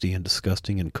nasty and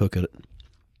disgusting, and cook it.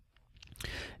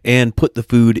 And put the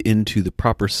food into the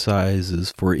proper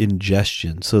sizes for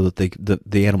ingestion so that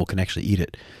the animal can actually eat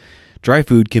it. Dry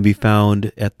food can be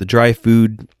found at the dry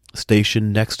food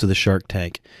station next to the shark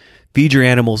tank. Feed your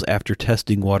animals after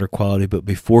testing water quality, but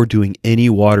before doing any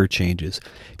water changes.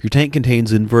 If your tank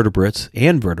contains invertebrates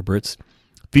and vertebrates,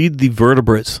 feed the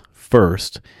vertebrates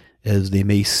first, as they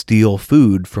may steal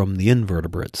food from the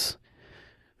invertebrates.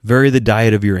 Vary the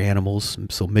diet of your animals,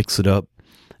 so mix it up.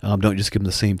 Don't just give them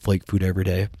the same flake food every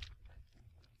day.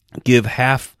 Give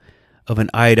half of an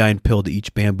iodine pill to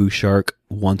each bamboo shark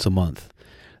once a month.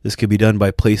 This can be done by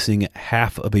placing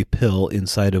half of a pill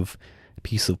inside of a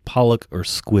piece of pollock or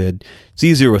squid. It's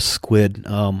easier with squid,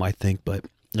 I think, but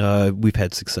we've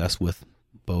had success with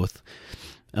both.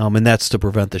 And that's to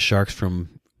prevent the sharks from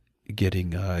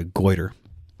getting goiter.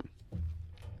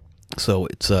 So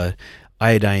it's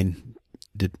iodine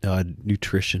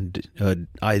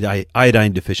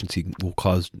iodine deficiency will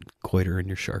cause goiter in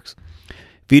your sharks.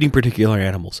 Feeding particular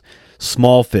animals.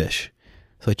 Small fish,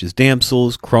 such as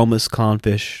damsels, chromis,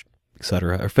 clownfish,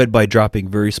 etc., are fed by dropping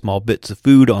very small bits of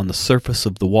food on the surface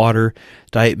of the water.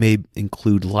 Diet may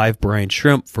include live brine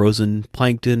shrimp, frozen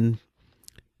plankton,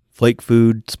 flake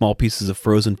food, small pieces of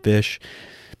frozen fish.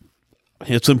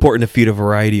 It's important to feed a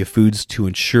variety of foods to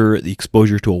ensure the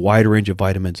exposure to a wide range of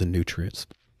vitamins and nutrients.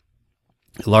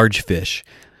 Large fish,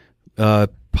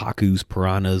 pacus,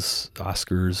 piranhas,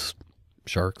 oscars,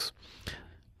 sharks,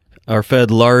 are fed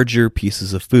larger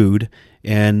pieces of food,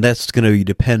 and that's going to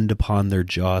depend upon their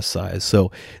jaw size.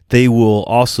 So they will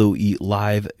also eat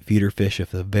live feeder fish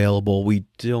if available. We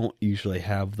don't usually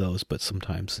have those, but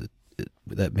sometimes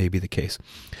that may be the case.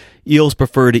 Eels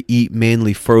prefer to eat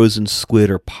mainly frozen squid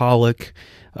or pollock.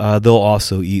 They'll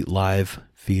also eat live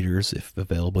feeders if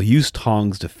available. Use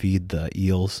tongs to feed the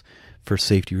eels for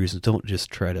safety reasons. Don't just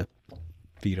try to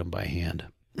feed them by hand.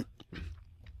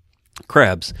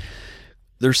 Crabs.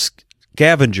 They're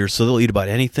scavengers, so they'll eat about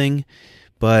anything,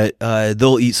 but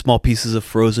they'll eat small pieces of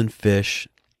frozen fish.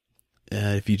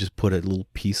 If you just put a little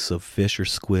piece of fish or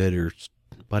squid or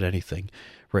about anything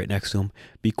right next to them,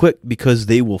 be quick, because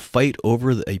they will fight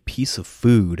over a piece of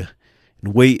food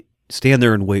and stand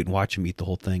there and wait and watch them eat the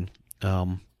whole thing.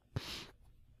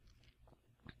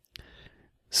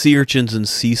 Sea urchins and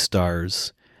sea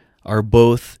stars are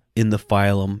both in the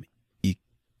phylum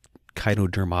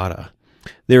Echinodermata.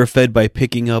 They are fed by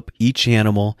picking up each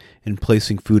animal and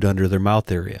placing food under their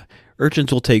mouth area.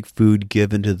 Urchins will take food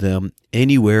given to them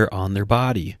anywhere on their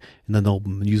body, and then they'll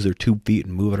use their tube feet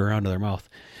and move it around to their mouth.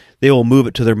 They will move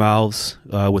it to their mouths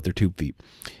with their tube feet.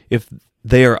 If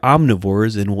they are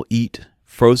omnivores and will eat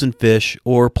frozen fish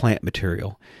or plant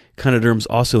material. Echinoderms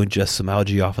also ingest some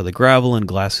algae off of the gravel and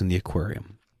glass in the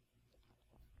aquarium.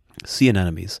 Sea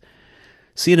anemones.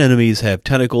 Sea anemones have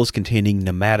tentacles containing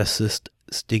nematocyst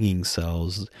stinging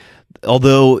cells.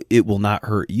 Although it will not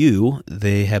hurt you,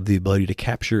 they have the ability to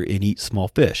capture and eat small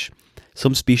fish.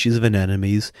 Some species of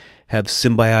anemones have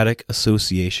symbiotic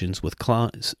associations with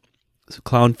clownfish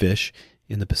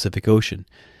in the Pacific Ocean.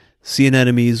 Sea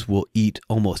anemones will eat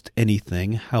almost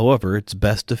anything. However, it's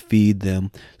best to feed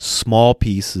them small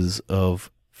pieces of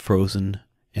frozen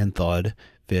and thawed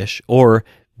fish or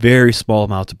very small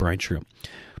amounts of brine shrimp.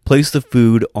 Place the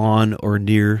food on or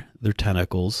near their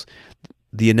tentacles.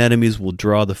 the anemones will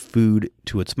draw the food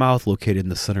to its mouth, located in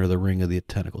the center of the ring of the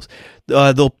tentacles.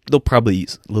 They'll probably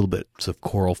eat a little bit of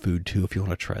coral food too, if you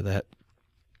want to try that,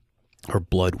 or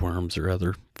bloodworms or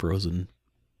other frozen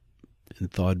and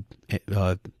thawed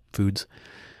foods.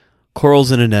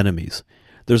 Corals and anemones.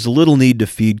 There's little need to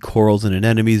feed corals and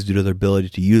anemones due to their ability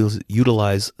to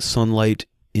utilize sunlight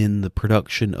in the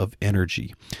production of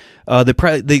energy.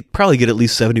 They probably get at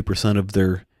least 70% of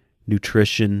their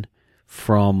nutrition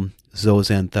from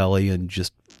zooxanthellae and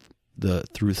just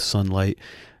through the sunlight.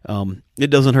 It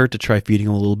doesn't hurt to try feeding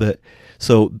them a little bit.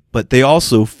 But they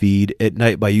also feed at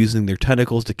night by using their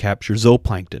tentacles to capture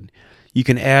zooplankton. You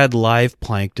can add live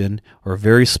plankton or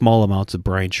very small amounts of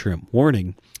brine shrimp.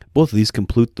 Warning: both of these can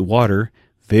pollute the water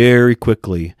very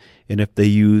quickly, and if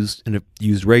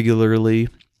used regularly,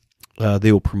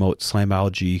 they will promote slime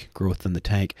algae growth in the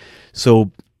tank.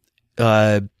 So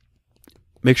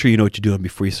make sure you know what you're doing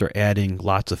before you start adding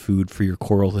lots of food for your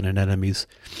corals and anemones.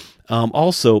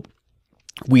 Also,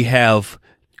 we have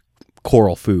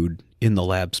coral food in the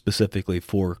lab specifically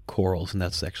for corals, and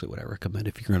that's actually what I recommend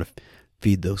if you're going to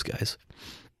feed those guys.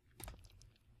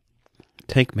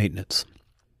 Tank maintenance.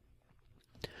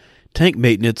 Tank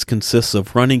maintenance consists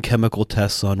of running chemical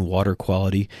tests on water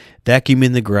quality,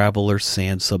 vacuuming the gravel or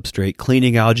sand substrate,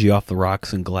 cleaning algae off the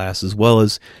rocks and glass, as well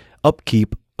as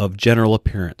upkeep of general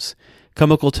appearance.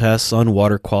 Chemical tests on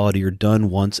water quality are done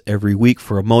once every week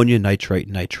for ammonia, nitrite,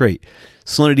 and nitrate.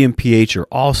 Salinity and pH are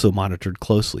also monitored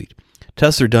closely.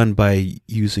 Tests are done by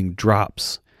using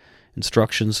drops.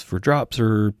 Instructions for drops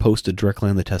are posted directly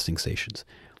on the testing stations.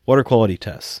 Water quality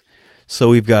tests. So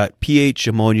we've got pH,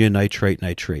 ammonia, nitrite,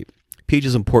 nitrate. pH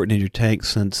is important in your tank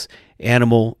since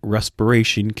animal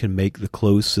respiration can make the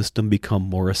closed system become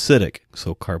more acidic.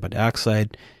 So carbon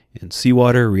dioxide and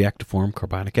seawater react to form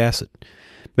carbonic acid.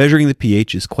 Measuring the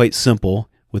pH is quite simple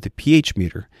with a pH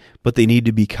meter, but they need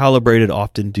to be calibrated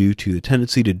often due to the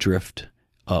tendency to drift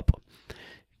up,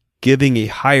 giving a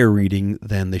higher reading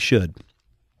than they should.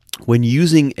 When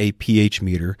using a pH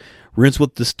meter, rinse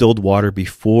with distilled water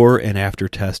before and after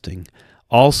testing.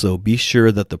 Also, be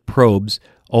sure that the probes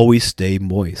always stay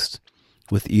moist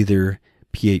with either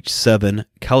pH 7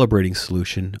 calibrating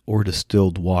solution or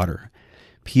distilled water.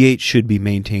 pH should be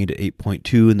maintained at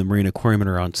 8.2 in the marine aquarium and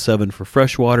around 7 for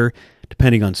freshwater,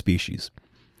 depending on species.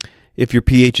 If your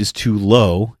pH is too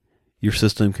low, your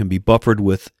system can be buffered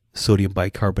with sodium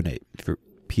bicarbonate. If your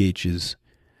pH is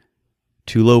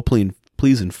too low,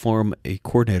 please inform a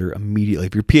coordinator immediately.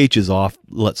 If your pH is off,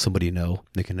 let somebody know.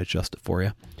 They can adjust it for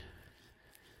you.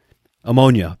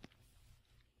 Ammonia.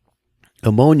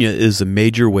 Ammonia is a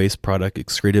major waste product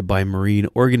excreted by marine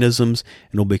organisms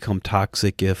and will become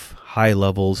toxic if high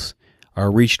levels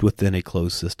are reached within a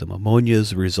closed system. Ammonia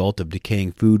is a result of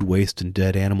decaying food, waste, and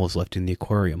dead animals left in the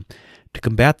aquarium. To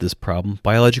combat this problem,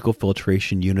 biological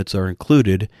filtration units are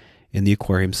included in the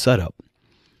aquarium setup.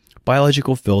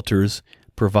 Biological filters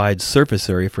provide surface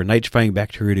area for nitrifying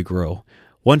bacteria to grow.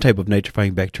 One type of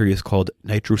nitrifying bacteria is called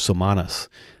Nitrosomonas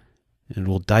and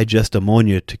will digest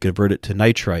ammonia to convert it to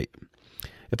nitrite.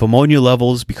 If ammonia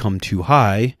levels become too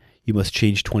high, you must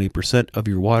change 20% of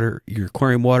your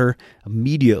aquarium water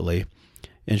immediately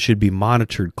and should be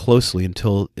monitored closely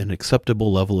until an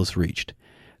acceptable level is reached.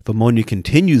 If ammonia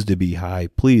continues to be high,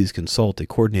 please consult a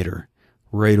coordinator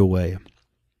right away.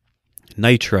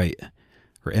 Nitrite,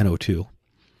 or NO2.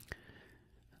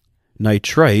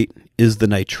 Nitrite is the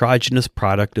nitrogenous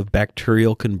product of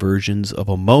bacterial conversions of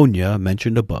ammonia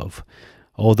mentioned above.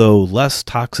 Although less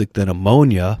toxic than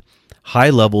ammonia, high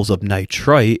levels of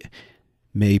nitrite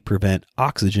may prevent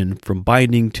oxygen from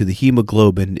binding to the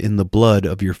hemoglobin in the blood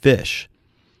of your fish.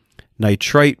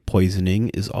 Nitrite poisoning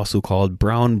is also called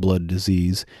brown blood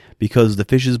disease because the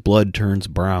fish's blood turns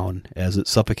brown as it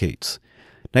suffocates.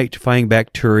 Nitrifying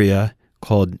bacteria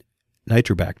called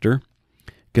Nitrobacter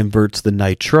converts the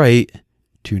nitrite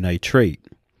to nitrate.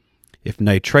 If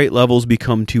nitrite levels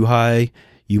become too high,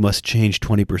 you must change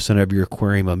 20% of your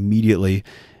aquarium immediately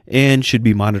and should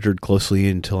be monitored closely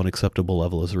until an acceptable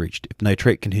level is reached. If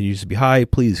nitrate continues to be high,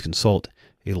 please consult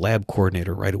a lab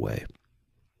coordinator right away.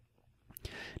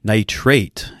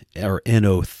 Nitrate, or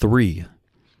NO3.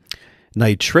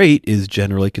 Nitrate is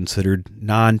generally considered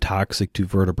non-toxic to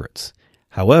vertebrates.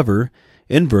 However,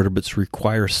 invertebrates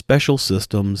require special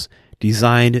systems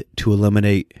designed to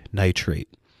eliminate nitrate.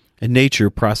 In nature,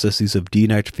 processes of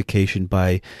denitrification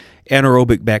by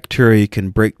anaerobic bacteria can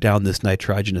break down this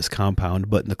nitrogenous compound,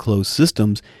 but in the closed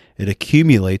systems, it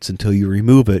accumulates until you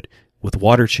remove it with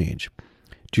water change.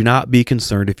 Do not be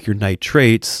concerned if your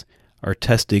nitrates are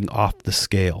testing off the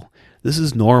scale. This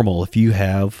is normal if you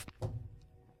have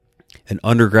an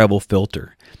undergravel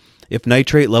filter. If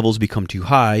nitrate levels become too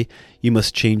high, you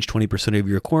must change 20% of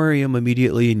your aquarium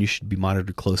immediately, and you should be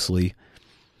monitored closely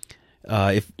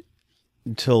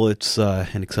until it's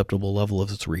an acceptable level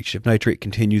is reached. If nitrate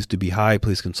continues to be high,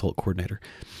 please consult coordinator.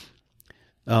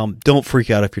 Don't freak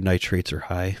out if your nitrates are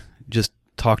high. Just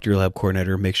talk to your lab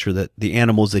coordinator. Make sure that the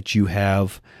animals that you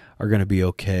have are going to be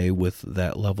okay with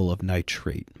that level of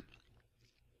nitrate.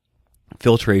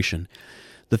 Filtration.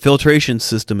 The filtration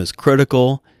system is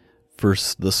critical for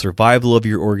the survival of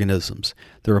your organisms.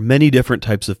 There are many different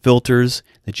types of filters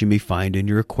that you may find in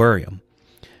your aquarium.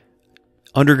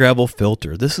 Undergravel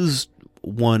filter. This is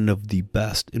one of the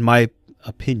best, in my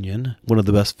opinion, one of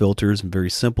the best filters, and very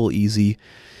simple, easy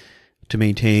to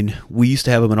maintain. We used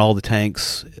to have them in all the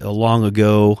tanks. Long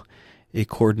ago, a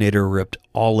coordinator ripped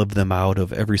all of them out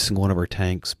of every single one of our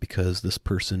tanks because this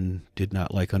person did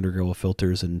not like undergravel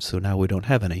filters, and so now we don't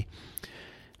have any.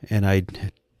 And I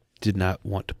did not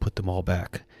want to put them all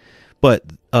back. But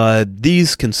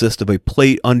these consist of a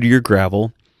plate under your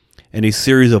gravel and a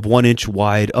series of 1-inch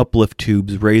wide uplift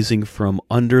tubes raising from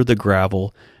under the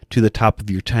gravel to the top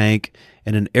of your tank,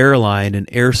 and an air line and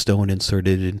air stone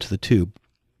inserted into the tube.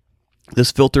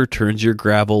 This filter turns your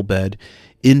gravel bed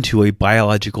into a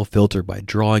biological filter by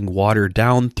drawing water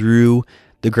down through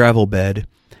the gravel bed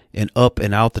and up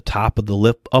and out the top of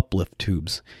the uplift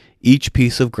tubes. Each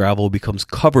piece of gravel becomes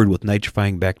covered with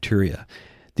nitrifying bacteria.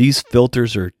 These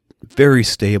filters are very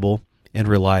stable and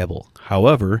reliable.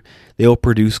 However, they will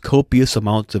produce copious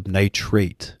amounts of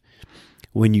nitrate.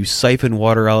 When you siphon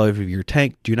water out of your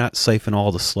tank, do not siphon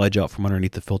all the sludge out from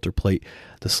underneath the filter plate.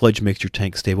 The sludge makes your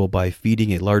tank stable by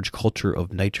feeding a large culture of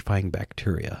nitrifying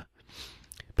bacteria.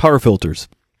 Power filters.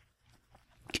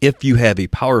 If you have a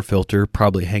power filter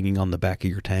probably hanging on the back of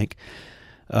your tank,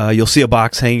 you'll see a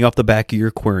box hanging off the back of your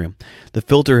aquarium. The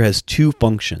filter has two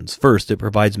functions. First, it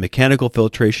provides mechanical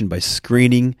filtration by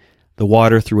screening the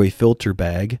water through a filter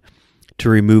bag to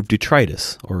remove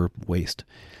detritus or waste.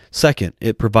 Second,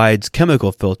 it provides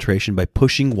chemical filtration by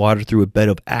pushing water through a bed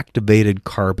of activated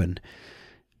carbon.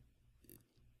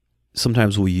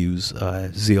 Sometimes we'll use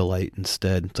zeolite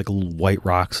instead. It's like a little white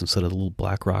rocks instead of the little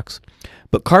black rocks.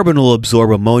 But carbon will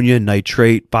absorb ammonia,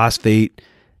 nitrate, phosphate,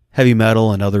 heavy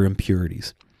metal, and other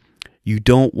impurities. You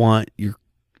don't want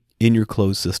in your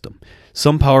closed system.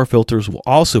 Some power filters will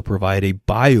also provide a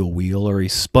biowheel or a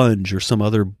sponge or some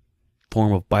other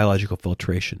form of biological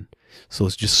filtration. So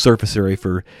it's just surface area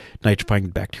for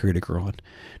nitrifying bacteria to grow on.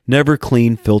 Never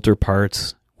clean filter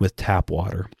parts with tap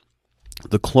water.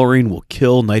 The chlorine will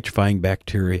kill nitrifying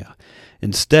bacteria.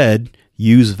 Instead,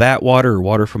 use vat water or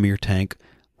water from your tank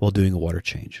while doing a water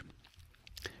change.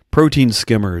 Protein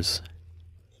skimmers.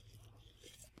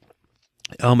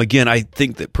 Again, I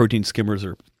think that protein skimmers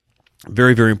are a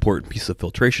very, very important piece of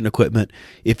filtration equipment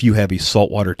if you have a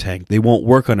saltwater tank. They won't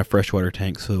work on a freshwater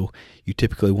tank, so you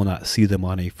typically will not see them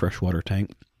on a freshwater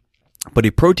tank. But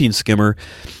a protein skimmer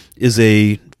is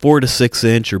a 4 to 6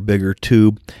 inch or bigger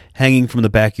tube hanging from the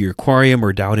back of your aquarium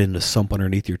or down in the sump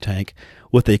underneath your tank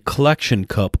with a collection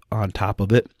cup on top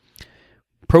of it.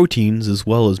 Proteins, as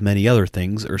well as many other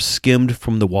things, are skimmed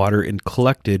from the water and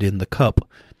collected in the cup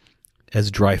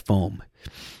as dry foam.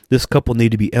 This cup will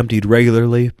need to be emptied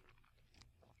regularly,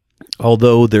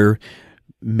 although there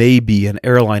may be an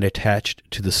airline attached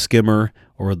to the skimmer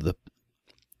or the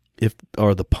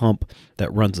pump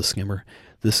that runs the skimmer.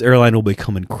 This airline will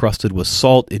become encrusted with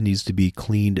salt. It needs to be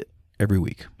cleaned every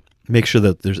week. Make sure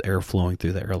that there's air flowing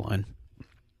through the airline.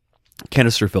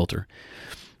 Canister filter.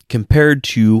 Compared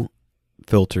to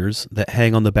filters that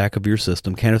hang on the back of your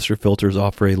system, canister filters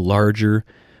offer a larger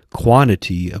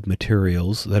quantity of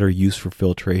materials that are used for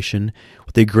filtration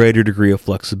with a greater degree of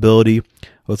flexibility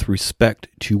with respect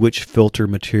to which filter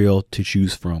material to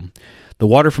choose from. The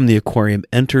water from the aquarium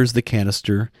enters the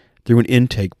canister through an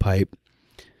intake pipe,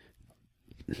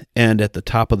 and at the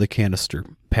top of the canister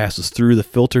passes through the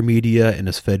filter media and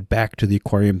is fed back to the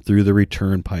aquarium through the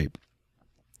return pipe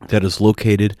that is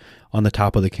located on the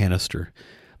top of the canister.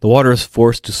 The water is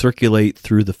forced to circulate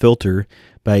through the filter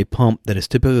by a pump that is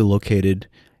typically located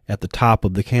at the top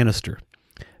of the canister.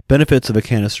 Benefits of a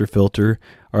canister filter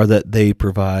are that they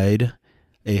provide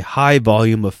a high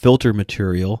volume of filter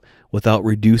material without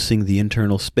reducing the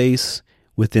internal space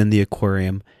within the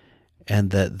aquarium,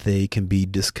 and that they can be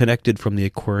disconnected from the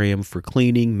aquarium for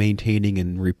cleaning, maintaining,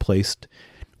 and replaced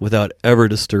without ever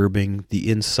disturbing the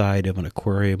inside of an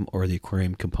aquarium or the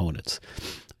aquarium components.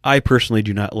 I personally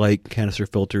do not like canister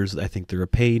filters. I think they're a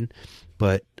pain,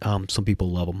 but some people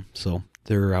love them, so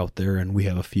they're out there, and we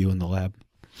have a few in the lab.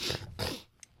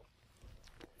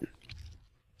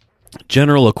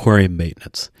 General aquarium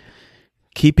maintenance.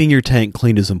 Keeping your tank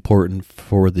clean is important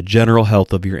for the general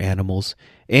health of your animals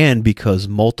and because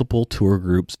multiple tour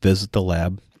groups visit the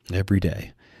lab every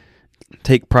day.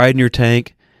 Take pride in your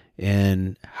tank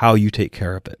and how you take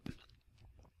care of it.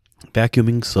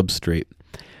 Vacuuming substrate.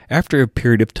 After a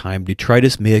period of time,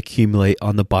 detritus may accumulate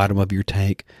on the bottom of your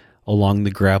tank along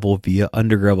the gravel via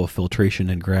undergravel filtration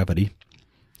and gravity.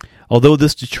 Although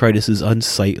this detritus is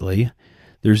unsightly,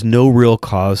 there's no real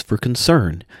cause for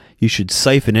concern. You should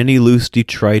siphon any loose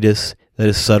detritus that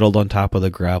is settled on top of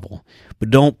the gravel, but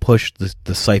don't push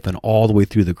the siphon all the way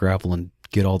through the gravel and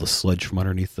get all the sludge from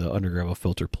underneath the undergravel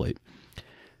filter plate.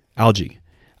 Algae.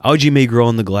 Algae may grow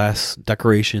in the glass,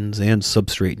 decorations, and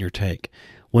substrate in your tank.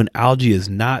 When algae is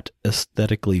not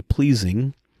aesthetically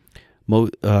pleasing,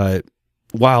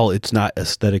 while it's not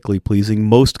aesthetically pleasing,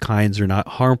 most kinds are not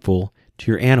harmful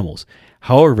to your animals.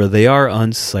 However, they are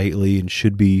unsightly and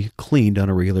should be cleaned on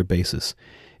a regular basis.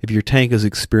 If your tank is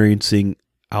experiencing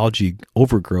algae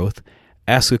overgrowth,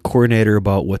 ask a coordinator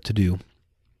about what to do.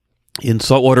 In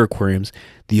saltwater aquariums,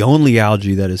 the only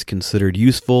algae that is considered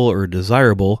useful or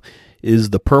desirable is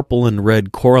the purple and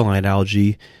red coralline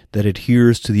algae that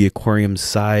adheres to the aquarium's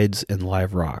sides and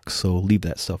live rocks, so leave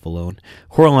that stuff alone.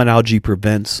 Coralline algae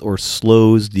prevents or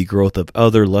slows the growth of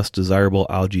other less desirable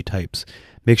algae types.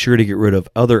 Make sure to get rid of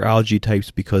other algae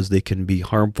types because they can be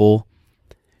harmful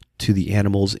to the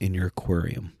animals in your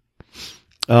aquarium.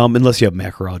 Unless you have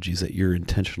macroalgae that you're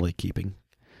intentionally keeping.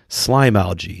 Slime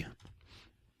algae.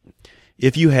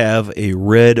 If you have a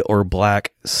red or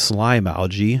black slime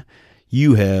algae,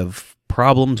 you have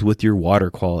problems with your water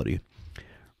quality.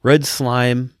 Red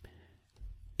slime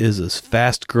is a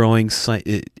fast-growing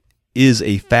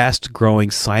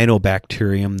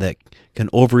cyanobacterium that can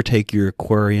overtake your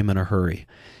aquarium in a hurry.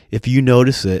 If you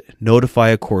notice it, notify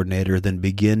a coordinator, then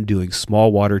begin doing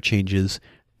small water changes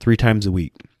 3 times a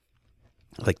week,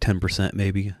 like 10%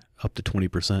 maybe, up to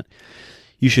 20%.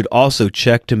 You should also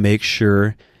check to make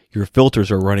sure your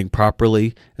filters are running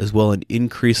properly, as well as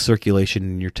increase circulation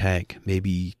in your tank.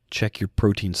 Maybe check your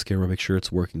protein skimmer, make sure it's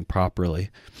working properly.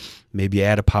 Maybe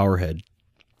add a power head.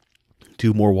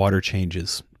 Do more water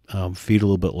changes. Feed a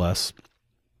little bit less.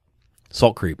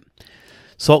 Salt creep.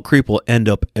 Salt creep will end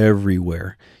up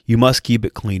everywhere. You must keep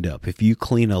it cleaned up. If you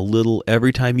clean a little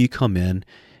every time you come in,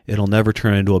 it'll never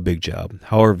turn into a big job.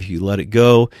 However, if you let it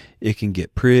go, it can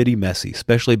get pretty messy,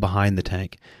 especially behind the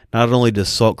tank. Not only does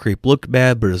salt creep look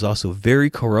bad, but it is also very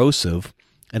corrosive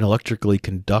and electrically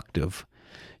conductive.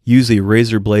 Use a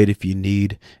razor blade if you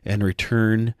need, and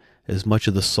return as much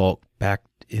of the salt back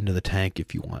into the tank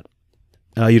if you want.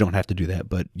 You don't have to do that,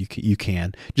 but you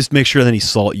can. Just make sure that any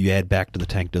salt you add back to the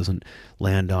tank doesn't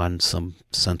land on some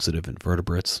sensitive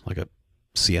invertebrates, like a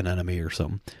sea anemone or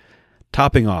something.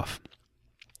 Topping off.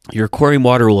 Your aquarium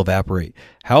water will evaporate.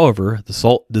 However, the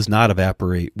salt does not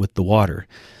evaporate with the water.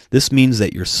 This means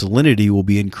that your salinity will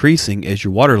be increasing as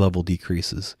your water level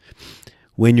decreases.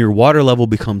 When your water level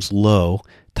becomes low,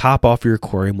 top off your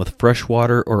aquarium with fresh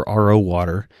water or RO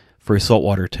water for a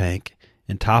saltwater tank,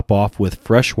 and top off with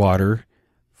fresh water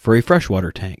for a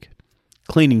freshwater tank.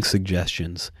 Cleaning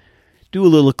suggestions. Do a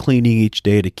little cleaning each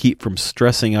day to keep from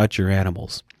stressing out your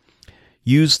animals.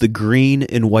 Use the green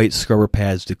and white scrubber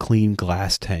pads to clean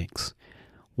glass tanks.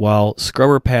 While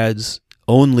scrubber pads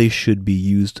only should be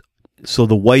used, so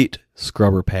the white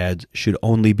scrubber pads should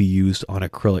only be used on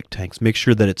acrylic tanks. Make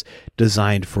sure that it's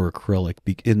designed for acrylic,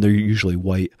 and they're usually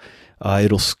white.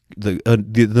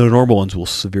 The normal ones will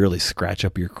severely scratch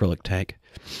up your acrylic tank.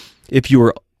 If you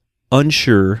are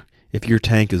unsure if your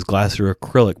tank is glass or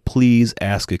acrylic, please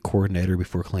ask a coordinator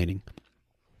before cleaning.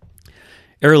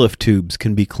 Airlift tubes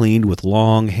can be cleaned with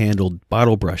long-handled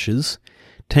bottle brushes.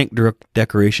 Tank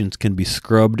decorations can be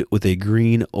scrubbed with a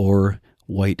green or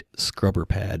white scrubber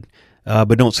pad,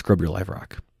 but don't scrub your live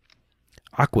rock.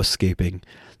 Aquascaping.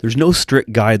 There's no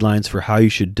strict guidelines for how you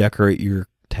should decorate your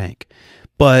tank,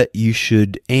 but you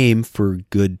should aim for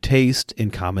good taste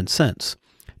and common sense.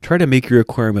 Try to make your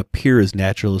aquarium appear as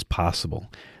natural as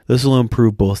possible. This will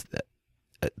improve both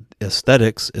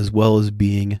aesthetics as well as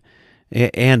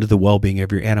and the well-being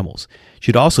of your animals. You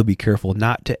should also be careful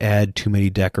not to add too many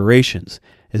decorations,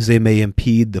 as they may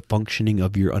impede the functioning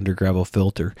of your undergravel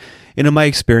filter. And in my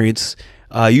experience,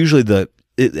 usually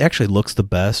it actually looks the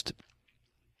best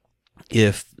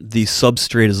if the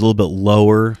substrate is a little bit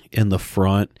lower in the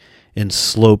front and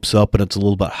slopes up, and it's a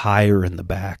little bit higher in the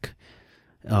back.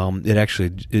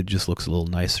 It just looks a little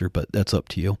nicer, but that's up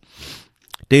to you.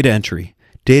 Data entry.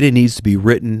 Data needs to be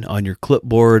written on your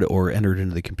clipboard or entered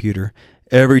into the computer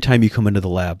every time you come into the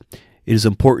lab. It is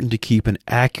important to keep an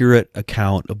accurate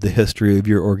account of the history of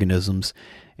your organisms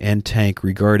and tank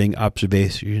regarding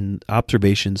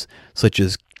observations such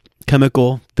as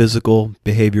chemical, physical,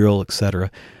 behavioral,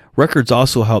 etc. Records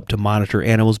also help to monitor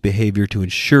animals' behavior to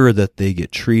ensure that they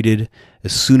get treated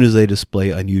as soon as they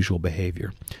display unusual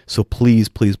behavior. So please,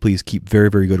 please, please keep very,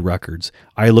 very good records.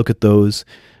 I look at those.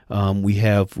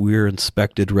 We're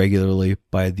inspected regularly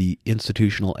by the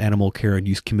Institutional Animal Care and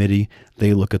Use Committee.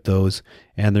 They look at those,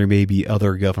 and there may be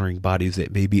other governing bodies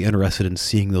that may be interested in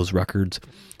seeing those records.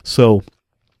 So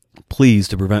please,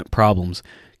 to prevent problems,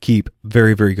 keep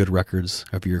very, very good records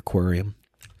of your aquarium.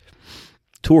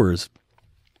 Tours.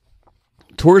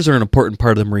 Tours are an important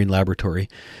part of the marine laboratory.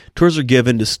 Tours are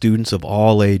given to students of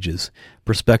all ages,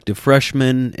 prospective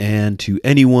freshmen, and to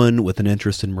anyone with an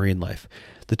interest in marine life.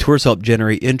 The tours help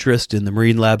generate interest in the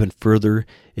marine lab and further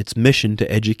its mission to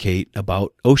educate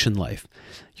about ocean life.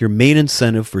 Your main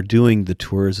incentive for doing the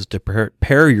tours is to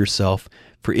prepare yourself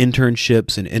for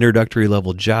internships and introductory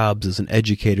level jobs as an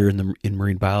educator in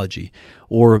marine biology,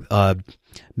 or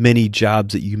many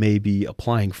jobs that you may be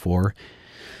applying for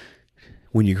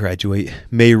when you graduate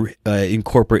may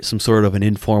incorporate some sort of an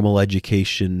informal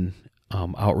education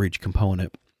outreach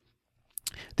component.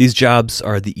 These jobs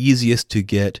are the easiest to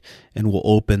get and will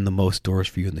open the most doors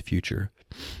for you in the future.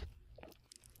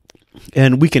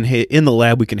 And we can in the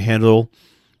lab we can handle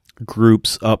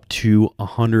groups up to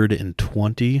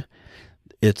 120.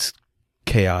 It's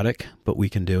chaotic, but we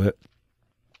can do it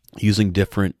using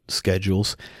different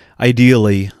schedules.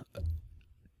 Ideally,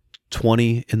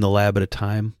 20 in the lab at a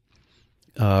time.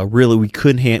 Really, we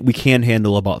can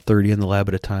handle about 30 in the lab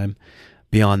at a time.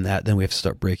 Beyond that, then we have to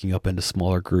start breaking up into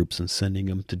smaller groups and sending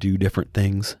them to do different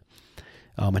things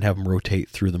and have them rotate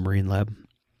through the marine lab.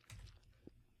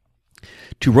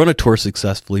 To run a tour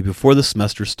successfully, before the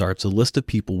semester starts, a list of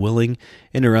people willing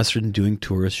and interested in doing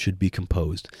tours should be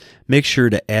composed. Make sure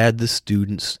to add the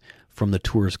students from the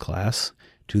tours class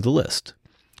to the list.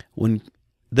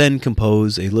 Then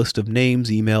compose a list of names,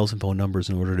 emails, and phone numbers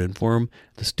in order to inform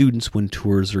the students when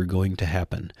tours are going to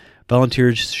happen.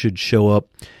 Volunteers should show up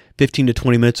 15 to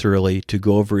 20 minutes early to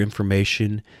go over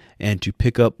information and to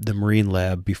pick up the marine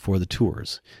lab before the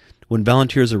tours. When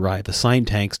volunteers arrive, assign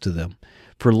tanks to them.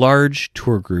 For large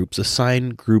tour groups, assign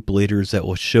group leaders that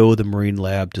will show the marine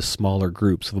lab to smaller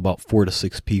groups of about 4 to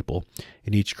 6 people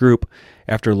in each group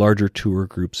after larger tour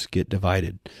groups get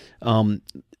divided. 5,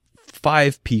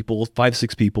 6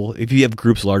 people, if you have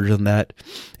groups larger than that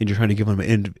and you're trying to give them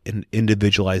an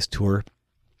individualized tour,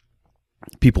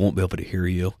 people won't be able to hear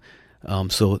you.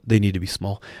 So they need to be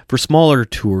small. For smaller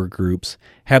tour groups,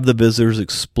 have the visitors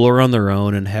explore on their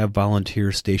own and have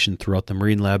volunteers stationed throughout the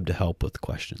marine lab to help with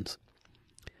questions.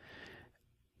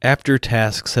 After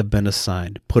tasks have been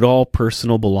assigned, put all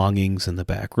personal belongings in the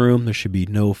back room. There should be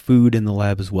no food in the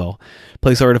lab as well.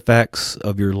 Place artifacts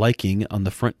of your liking on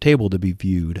the front table to be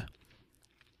viewed.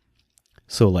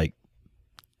 So like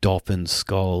dolphin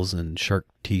skulls and shark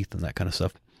teeth and that kind of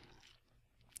stuff.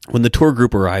 When the tour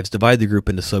group arrives, divide the group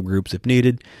into subgroups if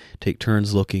needed. Take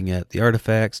turns looking at the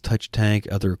artifacts, touch tank,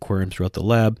 other aquariums throughout the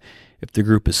lab. If the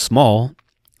group is small,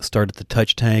 start at the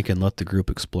touch tank and let the group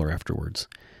explore afterwards.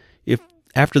 If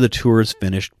after the tour is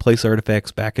finished, place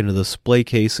artifacts back into the display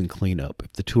case and clean up.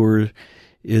 If the tour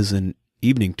is an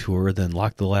evening tour, then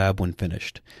lock the lab when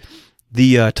finished.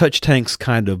 The touch tank's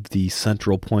kind of the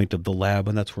central point of the lab,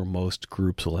 and that's where most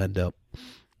groups will end up.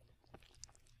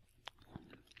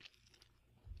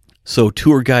 So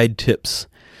tour guide tips.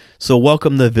 So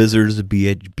welcome the visitors to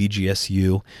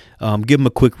BGSU. Give them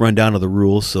a quick rundown of the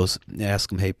rules. So ask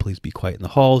them, hey, please be quiet in the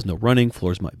halls. No running.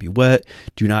 Floors might be wet.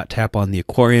 Do not tap on the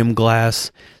aquarium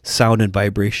glass. Sound and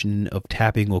vibration of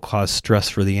tapping will cause stress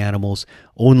for the animals.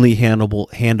 Only handle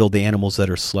the animals that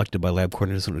are selected by lab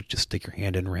coordinators. Don't just stick your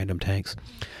hand in random tanks.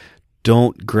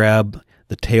 Don't grab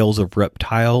the tails of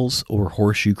reptiles or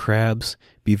horseshoe crabs.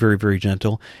 Be very, very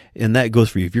gentle. And that goes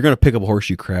for you. If you're going to pick up a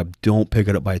horseshoe crab, don't pick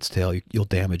it up by its tail. You'll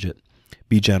damage it.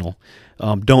 Be gentle.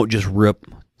 Don't just rip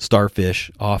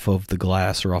starfish off of the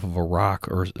glass or off of a rock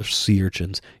or sea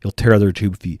urchins. You'll tear their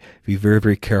tube feet. Be very,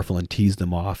 very careful and tease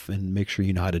them off, and make sure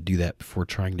you know how to do that before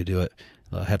trying to do it.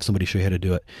 Have somebody show you how to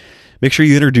do it. Make sure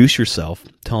you introduce yourself.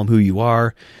 Tell them who you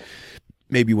are,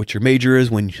 maybe what your major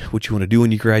is, what you want to do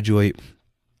when you graduate.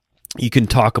 You can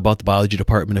talk about the biology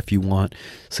department if you want.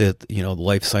 Say that, the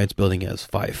life science building has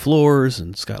 5 floors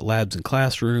and it's got labs and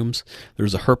classrooms.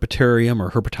 There's a herpetarium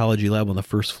or herpetology lab on the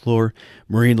first floor,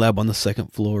 marine lab on the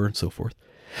second floor, and so forth.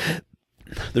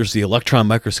 There's the electron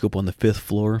microscope on the 5th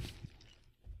floor.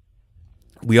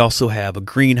 We also have a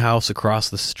greenhouse across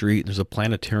the street. There's a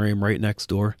planetarium right next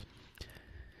door.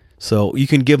 So you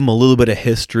can give them a little bit of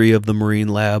history of the marine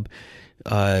lab.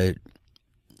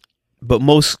 but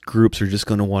most groups are just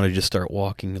going to want to just start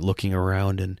walking, looking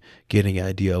around, and getting an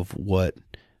idea of what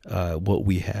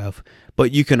we have.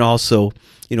 But you can also,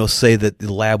 say that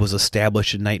the lab was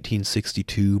established in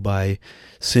 1962 by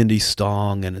Cindy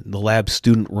Stong, and the lab's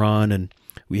student run, and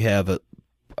we have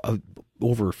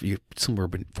over somewhere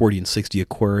between 40 and 60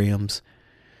 aquariums,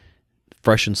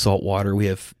 fresh and salt water. We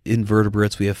have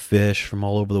invertebrates, we have fish from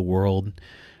all over the world.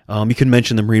 You can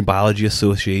mention the Marine Biology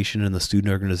Association and the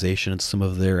student organization and some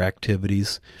of their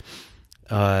activities.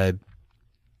 Some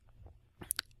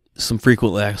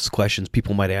frequently asked questions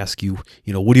people might ask you,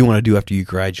 what do you want to do after you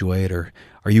graduate? Or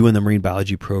are you in the marine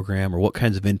biology program? Or what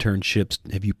kinds of internships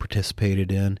have you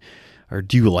participated in? Or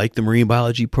do you like the marine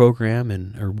biology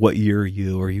program? Or what year are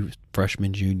you? Are you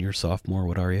freshman, junior, sophomore?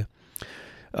 What are you?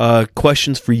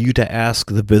 Questions for you to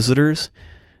ask the visitors.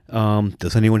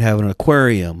 Does anyone have an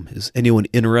aquarium? Is anyone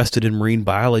interested in marine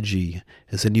biology?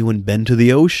 Has anyone been to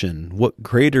the ocean? What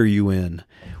grade are you in?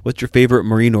 What's your favorite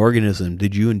marine organism?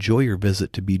 Did you enjoy your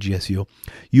visit to BGSU?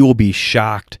 You will be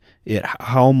shocked at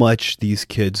how much these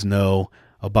kids know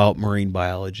about marine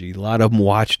biology. A lot of them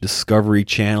watch Discovery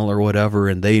Channel or whatever,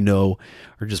 and they know,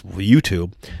 or just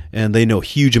YouTube, and they know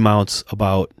huge amounts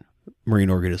about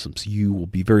marine organisms. You will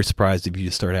be very surprised if you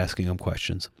just start asking them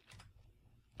questions.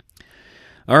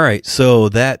 All right, so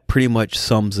that pretty much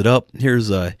sums it up.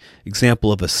 Here's an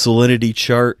example of a salinity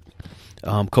chart.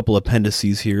 A couple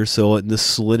appendices here. So in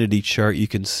this salinity chart, you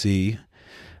can see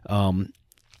for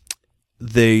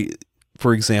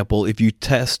example, if you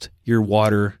test your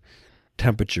water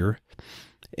temperature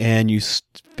and you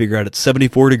figure out it's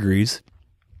 74 degrees,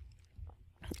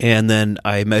 and then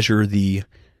I measure the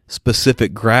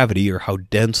specific gravity or how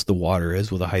dense the water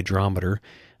is with a hydrometer,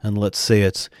 and let's say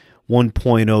it's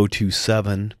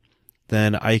 1.027,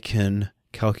 then I can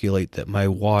calculate that my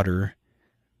water,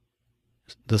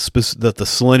 that the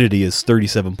salinity is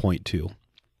 37.2.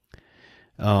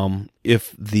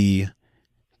 If the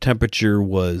temperature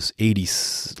was 80,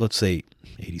 let's say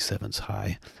 87's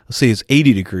high, let's say it's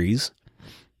 80 degrees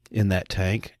in that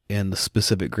tank, and the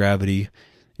specific gravity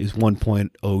is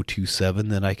 1.027,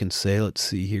 then I can say, let's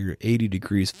see here, 80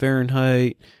 degrees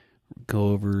Fahrenheit,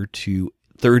 go over to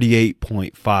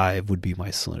 38.5 would be my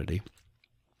salinity.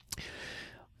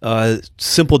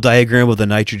 Simple diagram of the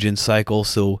nitrogen cycle.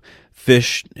 So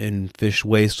fish and fish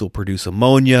waste will produce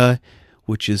ammonia,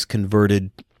 which is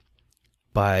converted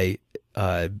by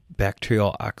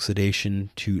bacterial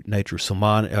oxidation to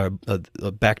nitrosomonas.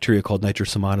 A bacteria called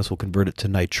nitrosomonas will convert it to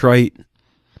nitrite,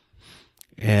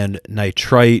 and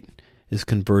nitrite is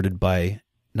converted by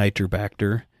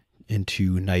nitrobacter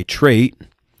into nitrate,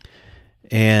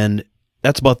 and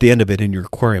that's about the end of it in your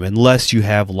aquarium, unless you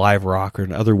have live rock or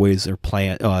in other ways, or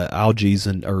algae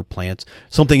or plants,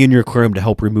 something in your aquarium to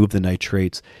help remove the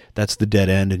nitrates. That's the dead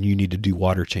end, and you need to do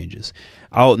water changes.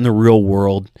 Out in the real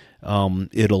world,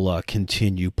 it'll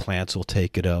continue. Plants will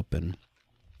take it up, and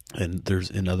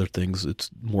there's in other things it's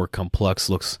more complex.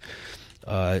 Looks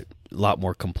a lot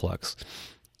more complex.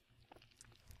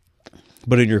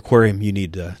 But in your aquarium, you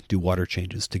need to do water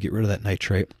changes to get rid of that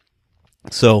nitrate.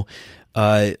 So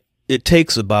it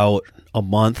takes about a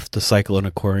month to cycle an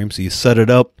aquarium. So you set it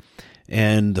up,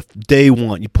 and the day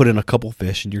one, you put in a couple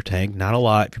fish in your tank. Not a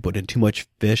lot. If you put in too much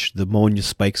fish, the ammonia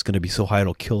spike's going to be so high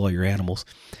it'll kill all your animals.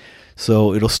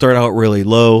 So it'll start out really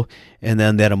low, and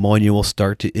then that ammonia will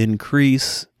start to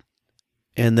increase,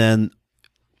 and then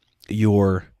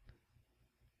your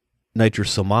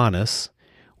nitrosomonas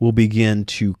will begin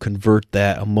to convert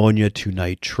that ammonia to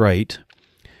nitrite,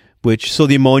 so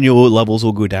the ammonia levels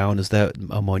will go down as that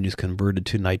ammonia is converted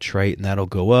to nitrite, and that'll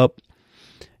go up.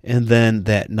 And then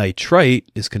that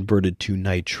nitrite is converted to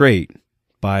nitrate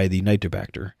by the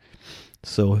nitrobacter.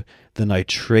 So the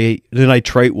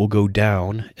nitrite will go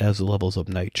down as the levels of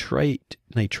nitrate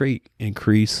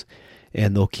increase,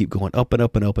 and they'll keep going up and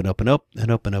up and up and up and up and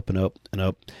up and up and up and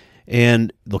up.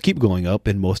 And they'll keep going up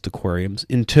in most aquariums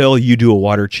until you do a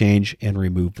water change and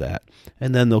remove that.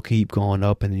 And then they'll keep going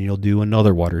up, and then you'll do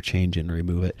another water change and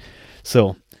remove it.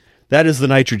 So that is the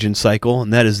nitrogen cycle,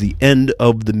 and that is the end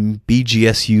of the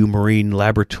BGSU Marine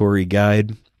Laboratory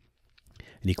Guide.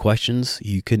 Any questions?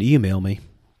 You can email me.